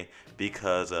play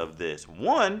because of this.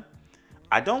 One,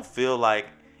 I don't feel like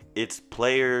it's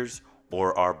players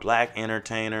or our black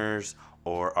entertainers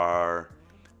or our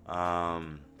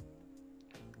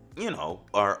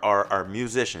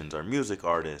musicians, our music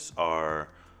artists, our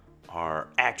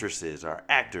actresses, our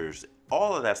actors,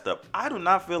 all of that stuff. I do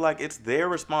not feel like it's their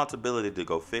responsibility to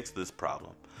go fix this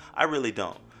problem. I really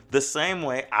don't. The same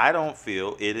way I don't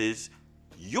feel it is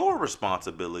your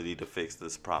responsibility to fix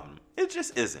this problem. It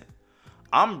just isn't.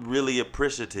 I'm really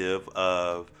appreciative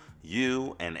of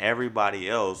you and everybody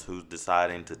else who's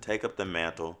deciding to take up the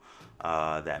mantle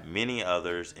that many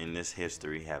others in this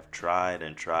history have tried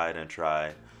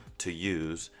to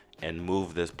use and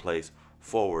move this place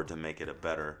forward to make it a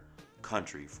better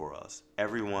country for us.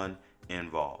 Everyone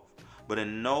involved. But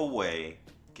in no way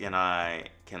can I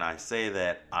say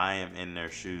that I am in their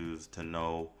shoes to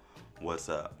know what's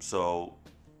up. So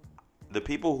the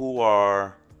people who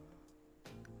are,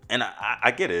 and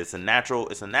I get it, it's a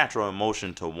natural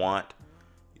emotion to want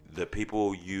the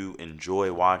people you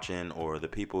enjoy watching or the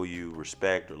people you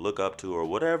respect or look up to or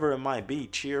whatever it might be,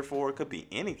 cheer for. It could be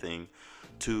anything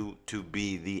to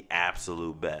be the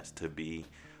absolute best, to be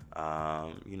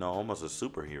almost a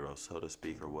superhero, so to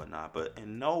speak, or whatnot. But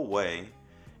in no way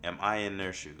am I in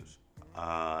their shoes.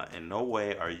 In no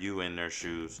way are you in their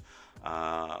shoes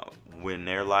when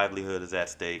their livelihood is at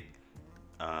stake.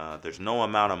 There's no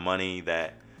amount of money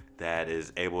that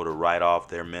is able to write off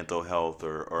their mental health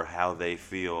or how they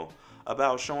feel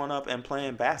about showing up and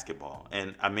playing basketball.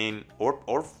 And I mean,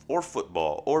 or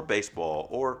football or baseball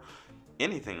or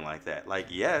anything like that. Like,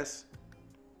 yes,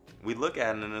 we look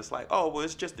at it and it's like, oh, well,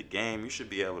 it's just a game. You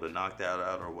should be able to knock that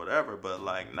out or whatever. But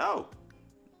like, no,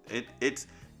 it's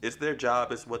their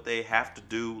job. It's what they have to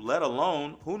do, let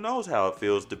alone who knows how it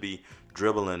feels to be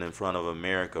dribbling in front of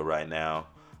America right now.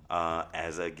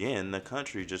 As again, the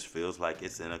country just feels like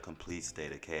it's in a complete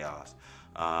state of chaos.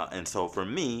 And so for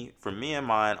me and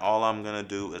mine, all I'm going to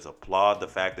do is applaud the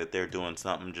fact that they're doing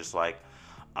something, just like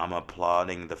I'm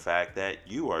applauding the fact that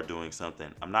you are doing something.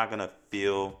 I'm not going to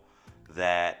feel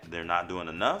that they're not doing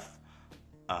enough.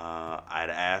 I'd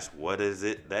ask, what is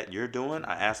it that you're doing?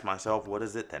 I ask myself, what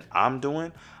is it that I'm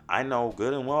doing? I know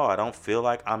good and well I don't feel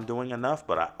like I'm doing enough,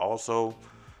 but I also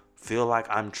feel like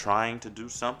I'm trying to do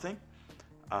something.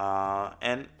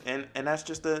 And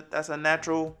that's a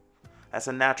natural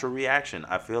reaction.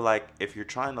 I feel like if you're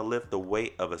trying to lift the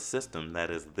weight of a system that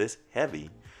is this heavy,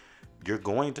 you're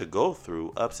going to go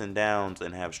through ups and downs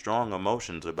and have strong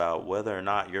emotions about whether or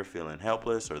not you're feeling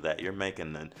helpless or that you're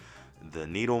making the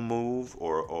needle move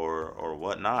or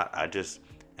whatnot. I just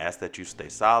ask that you stay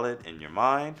solid in your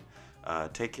mind,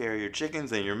 take care of your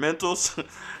chickens and your mentals,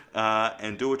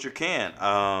 and do what you can.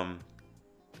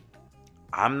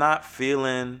 I'm not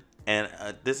feeling, and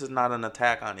this is not an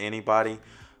attack on anybody,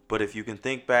 but if you can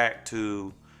think back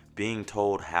to being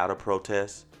told how to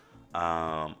protest,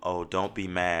 don't be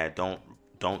mad,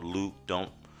 don't loot,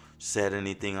 don't set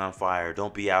anything on fire,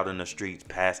 don't be out in the streets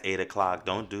past 8 o'clock,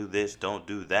 don't do this, don't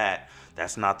do that.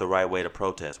 That's not the right way to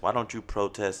protest. Why don't you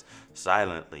protest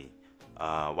silently?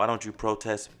 Why don't you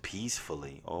protest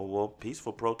peacefully? Oh, well,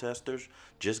 peaceful protesters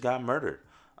just got murdered.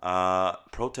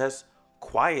 Protest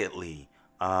quietly.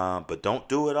 But don't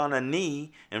do it on a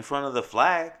knee in front of the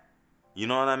flag. You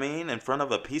know what I mean? In front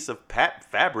of a piece of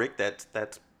fabric that's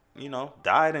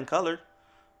dyed and colored.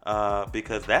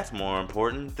 Because that's more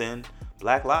important than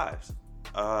Black lives.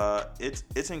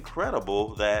 It's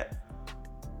incredible that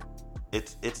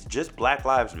it's just Black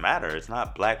Lives Matter. It's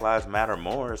not Black Lives Matter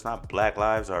more. It's not Black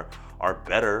lives are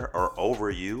better or over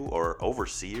you or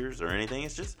overseers or anything.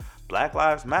 It's just Black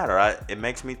Lives Matter. It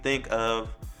makes me think of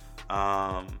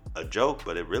a joke,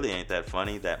 but it really ain't that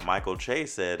funny, that Michael Che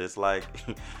said. It's like,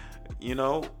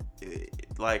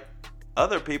 like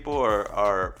other people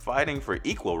are fighting for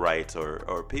equal rights,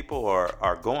 or people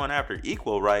are going after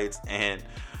equal rights, and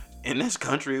in this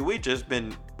country we just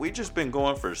been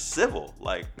going for civil.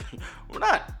 Like, we're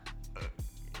not,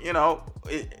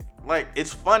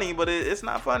 it's funny, but it's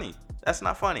not funny. That's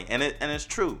not funny, and it's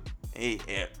true. He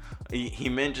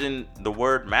mentioned the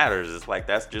word matters. It's like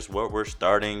that's where we're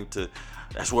starting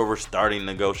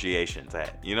negotiations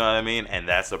at. You know what I mean? And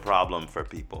that's a problem for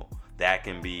people. That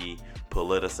can be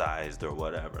politicized or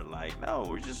whatever. Like, no,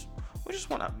 we just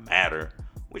want to matter.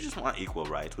 We just want equal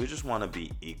rights. We just want to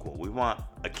be equal. We want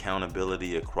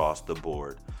accountability across the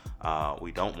board.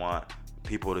 We don't want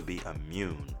people to be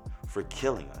immune for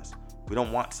killing us. We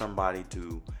don't want somebody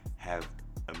to have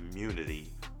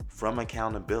immunity from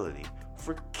accountability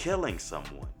for killing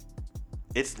someone.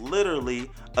 It's literally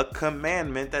a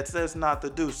commandment that says not to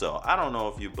do so. I don't know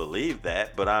if you believe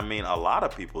that, but I mean, a lot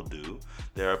of people do.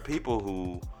 There are people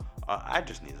who... I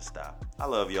just need to stop. I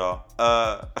love y'all.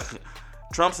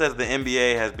 Trump says the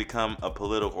NBA has become a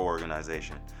political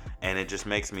organization, and it just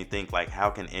makes me think, like, how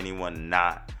can anyone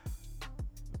not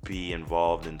be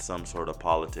involved in some sort of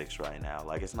politics right now?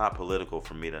 Like, it's not political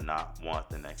for me to not want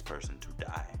the next person to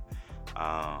die.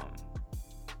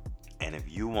 And if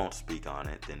you won't speak on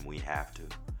it, then we have to.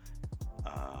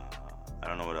 I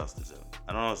don't know what else to do.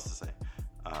 I don't know what else to say.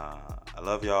 I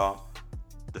love y'all.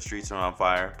 The streets are on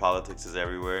fire. Politics is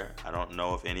everywhere. I don't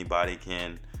know if anybody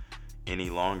can any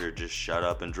longer just shut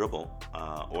up and dribble,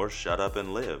 or shut up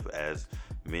and live, as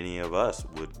many of us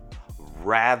would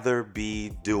rather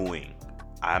be doing.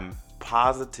 I'm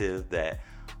positive that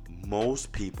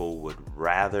most people would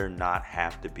rather not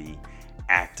have to be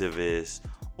activists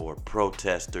or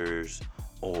protesters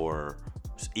or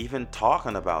even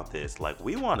talking about this. Like,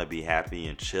 we want to be happy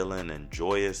and chilling and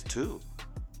joyous too.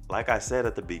 Like I said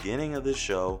at the beginning of this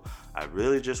show, I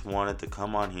really just wanted to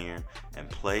come on here and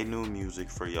play new music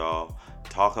for y'all,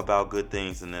 talk about good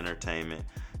things in entertainment,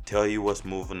 tell you what's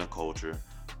moving the culture,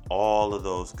 all of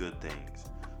those good things.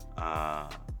 I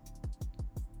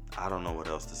don't know what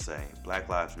else to say. Black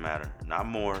Lives Matter, not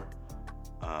more.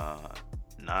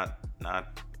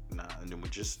 We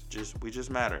just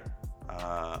matter.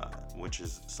 Which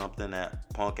is something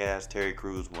that punk ass Terry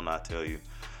Crews will not tell you.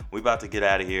 We about to get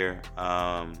out of here.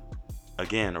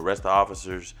 Again, arrest the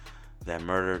officers that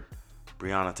murdered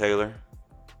Breonna Taylor.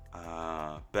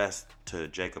 Best to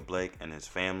Jacob Blake and his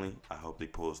family. I hope he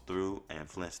pulls through, and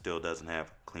Flint still doesn't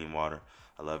have clean water.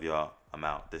 I love y'all. I'm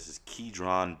out. This is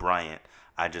Keydron Bryant.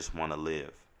 I just want to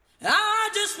live. I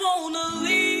just want to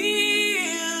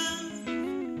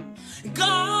live.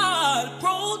 God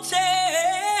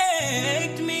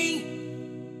protect me.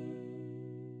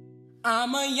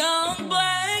 I'm a young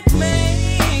black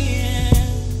man,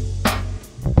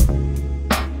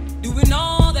 doing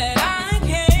all that I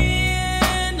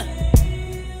can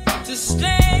to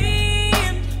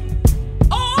stand.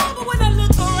 Oh, but when I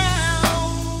look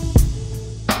around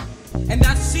and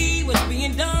I see what's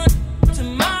being done to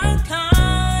my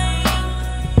kind,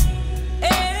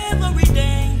 every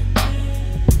day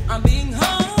I'm being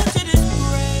hung to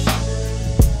disgrace.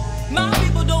 My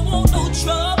people don't want no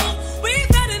trouble. We've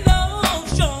had enough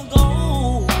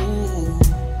struggle.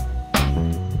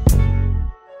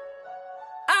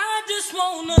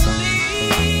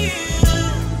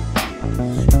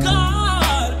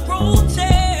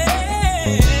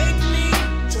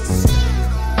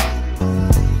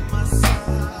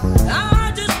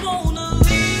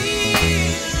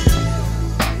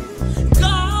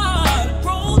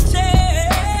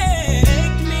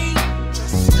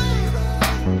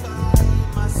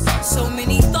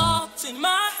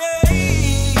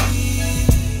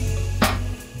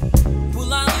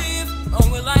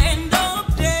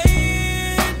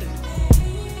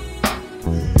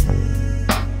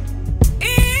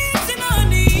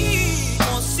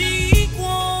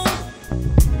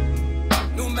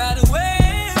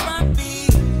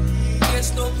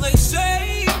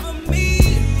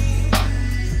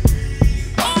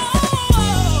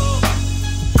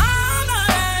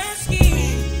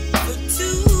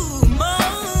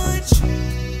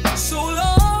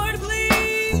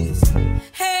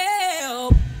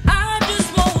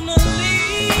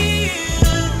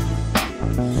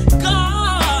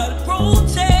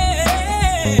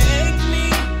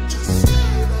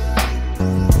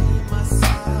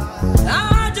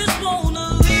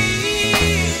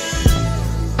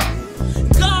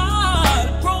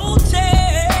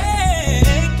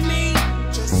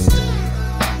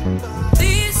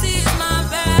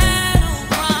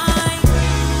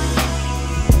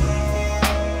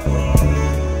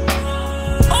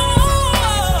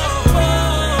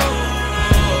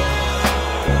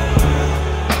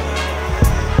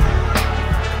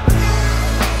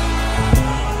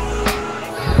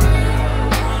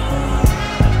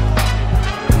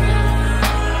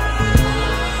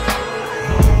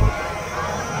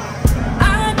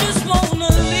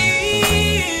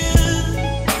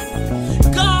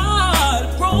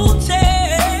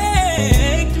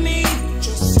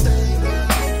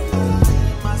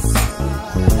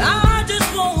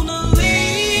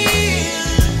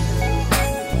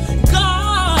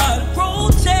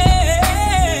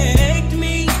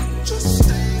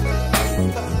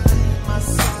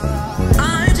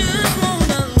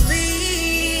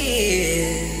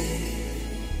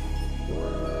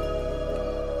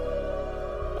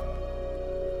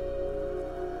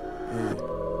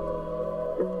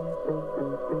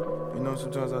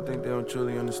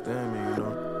 truly understand me, you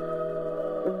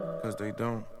know? Cause they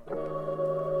don't.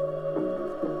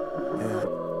 Yeah.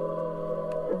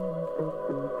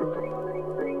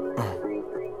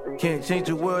 Can't change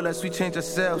the world unless we change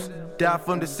ourselves. Die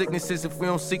from the sicknesses if we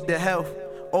don't seek the health.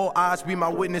 All eyes be my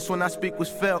witness when I speak was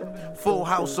felt. Full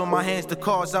house on my hands, the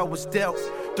cards I was dealt.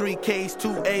 3 Ks,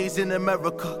 2 A's in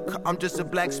America. I'm just a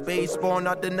black space born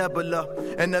out the nebula.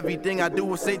 And everything I do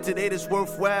will say today that's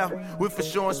worthwhile. Will for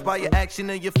sure inspire action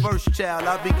in your first child.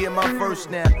 I begin my first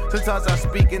now. Sometimes I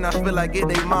speak and I feel like it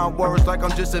ain't my words. Like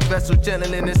I'm just a vessel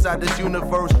channeling inside this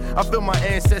universe. I feel my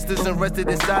ancestors invested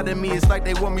inside of me. It's like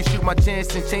they want me to shoot my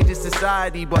chance and change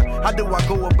society. But how do I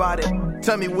go about it?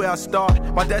 Tell me where I start.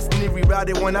 My destiny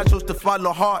rerouted when I chose to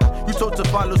follow heart. You chose to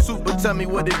follow suit, but tell me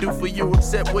what it do for you.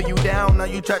 Except when you down, now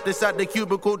you trapped inside the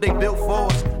cubicle they built for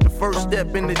us. The first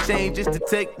step in the change is to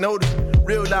take notice.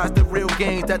 Realize the real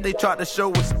gains that they try to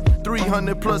show us.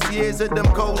 300 plus years of them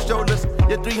cold shoulders.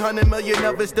 Your 300 million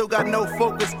of it still got no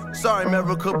focus. Sorry,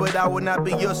 America, but I will not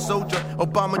be your soldier.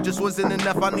 Obama just wasn't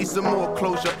enough, I need some more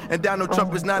closure. And Donald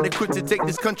Trump is not equipped to take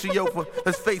this country over.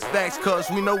 Let's face facts, cause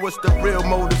we know what's the real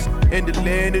motives. In the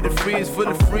land of the free is full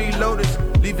of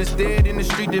freeloaders. Leave us dead in the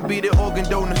street to be the organ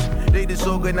donors. They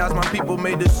disorganized my people,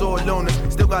 made us all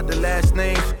loners. Still got the last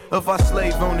names of our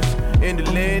slave owners. In the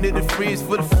land of the free is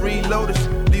full of freeloaders.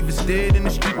 Leave us dead in the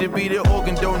street to be the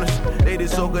organ donors. They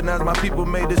disorganized my people,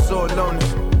 made us all loners.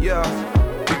 Yeah,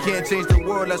 we can't change the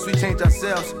world unless we change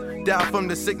ourselves. Die from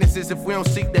the sicknesses if we don't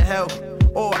seek the help.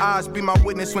 All eyes be my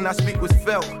witness when I speak was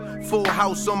felt. Full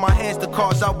house on my hands, the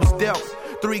cards I was dealt.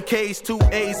 3 Ks, 2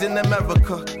 A's in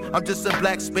America. I'm just a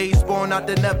black space born out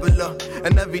the nebula.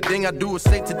 And everything I do is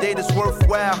say today that's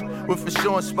worthwhile. Will for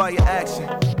sure inspire action.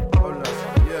 Hold up,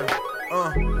 yeah.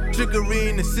 Trickery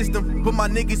in the system, put my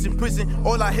niggas in prison.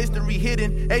 All our history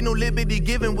hidden, ain't no liberty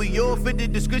given. We all fit the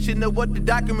description of what the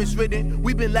document's written.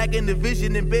 We been lacking the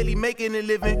vision and barely making a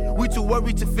living. We too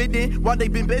worried to fit in while they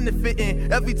been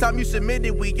benefiting. Every time you submit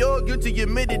it, we all guilty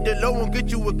admitted. The law won't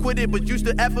get you acquitted, but you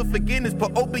still ask for forgiveness.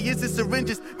 Put opiates and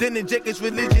syringes, then inject his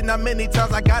religion. Now many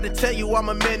times I gotta tell you I'm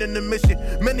a man in the mission.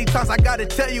 Many times I gotta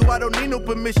tell you I don't need no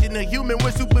permission. A human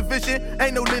with supervision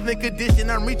ain't no living condition.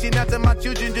 I'm reaching out to my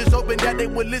children, just hoping that they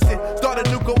will listen. Start a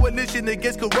new coalition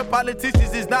against corrupt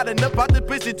politicians. It's not enough out the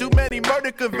prison. Too many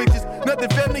murder convictions. Nothing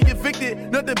family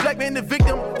evicted. Nothing black man the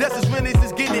victim. That's as real as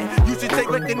it's getting. You should take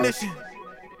recognition.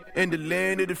 In the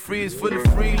land of the free is full of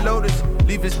freeloaders.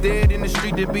 Leave us dead in the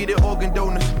street to be the organ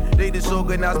donors. They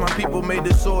disorganized my people, made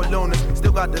us all loners.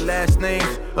 Still got the last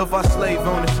names of our slave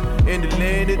owners. In the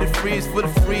land of the free is full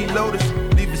of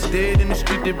freeloaders. Leave us dead in the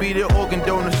street to be the organ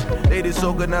donors. They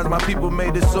disorganized my people,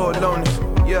 made us all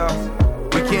loners. Yeah.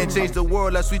 We can't change the world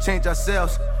unless we change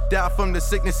ourselves. Die from the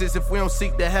sicknesses if we don't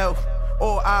seek the help.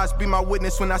 All eyes be my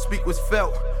witness when I speak was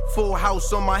felt. Full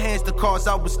house on my hands, the cards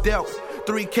I was dealt.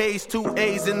 3 Ks, 2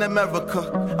 A's in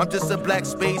America. I'm just a black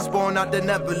space born out the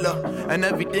nebula. And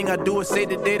everything I do is say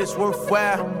today that's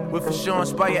worthwhile. Will for sure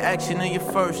inspire action in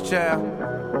your first child.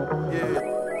 Yeah.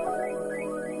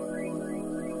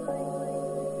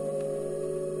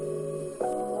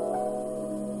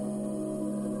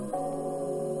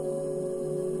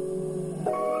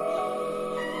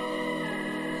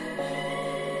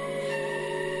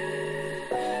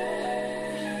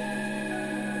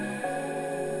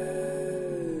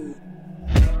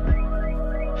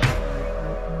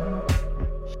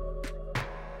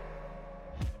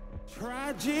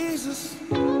 Jesus,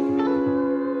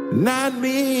 not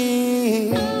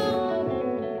me,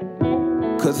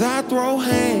 'cause I throw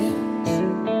hands.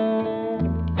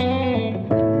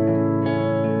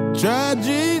 Try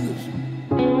Jesus,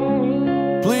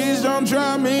 please don't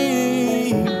try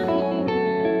me,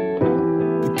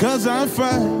 because I'm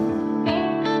fine.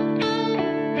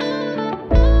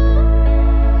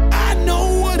 I know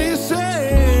what he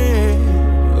said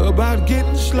about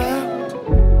getting slapped.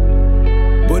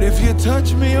 But if you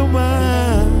touch me or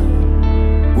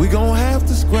mine, we gon' have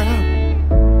to scrap.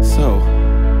 So,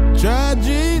 try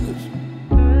Jesus,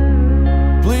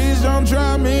 please don't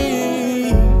try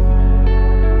me,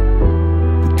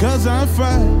 because I'm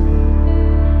fine.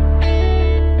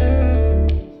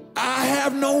 I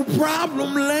have no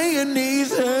problem laying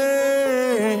these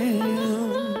hands.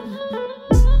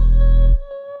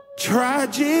 Try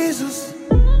Jesus,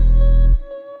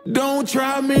 don't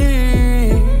try me,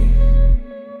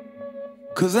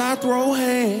 'cause I throw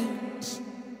hands.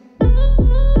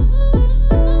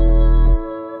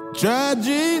 Try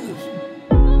Jesus,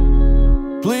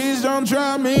 please don't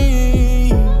try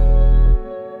me,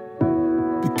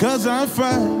 because I'm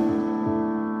fine.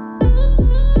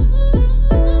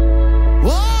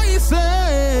 Oh, you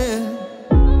said,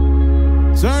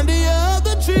 turn the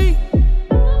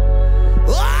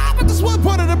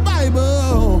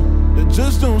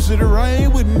it right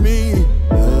with me.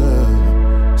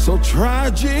 So try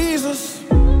Jesus,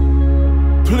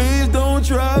 please don't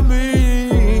try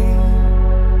me,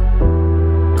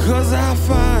 'cause I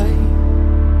find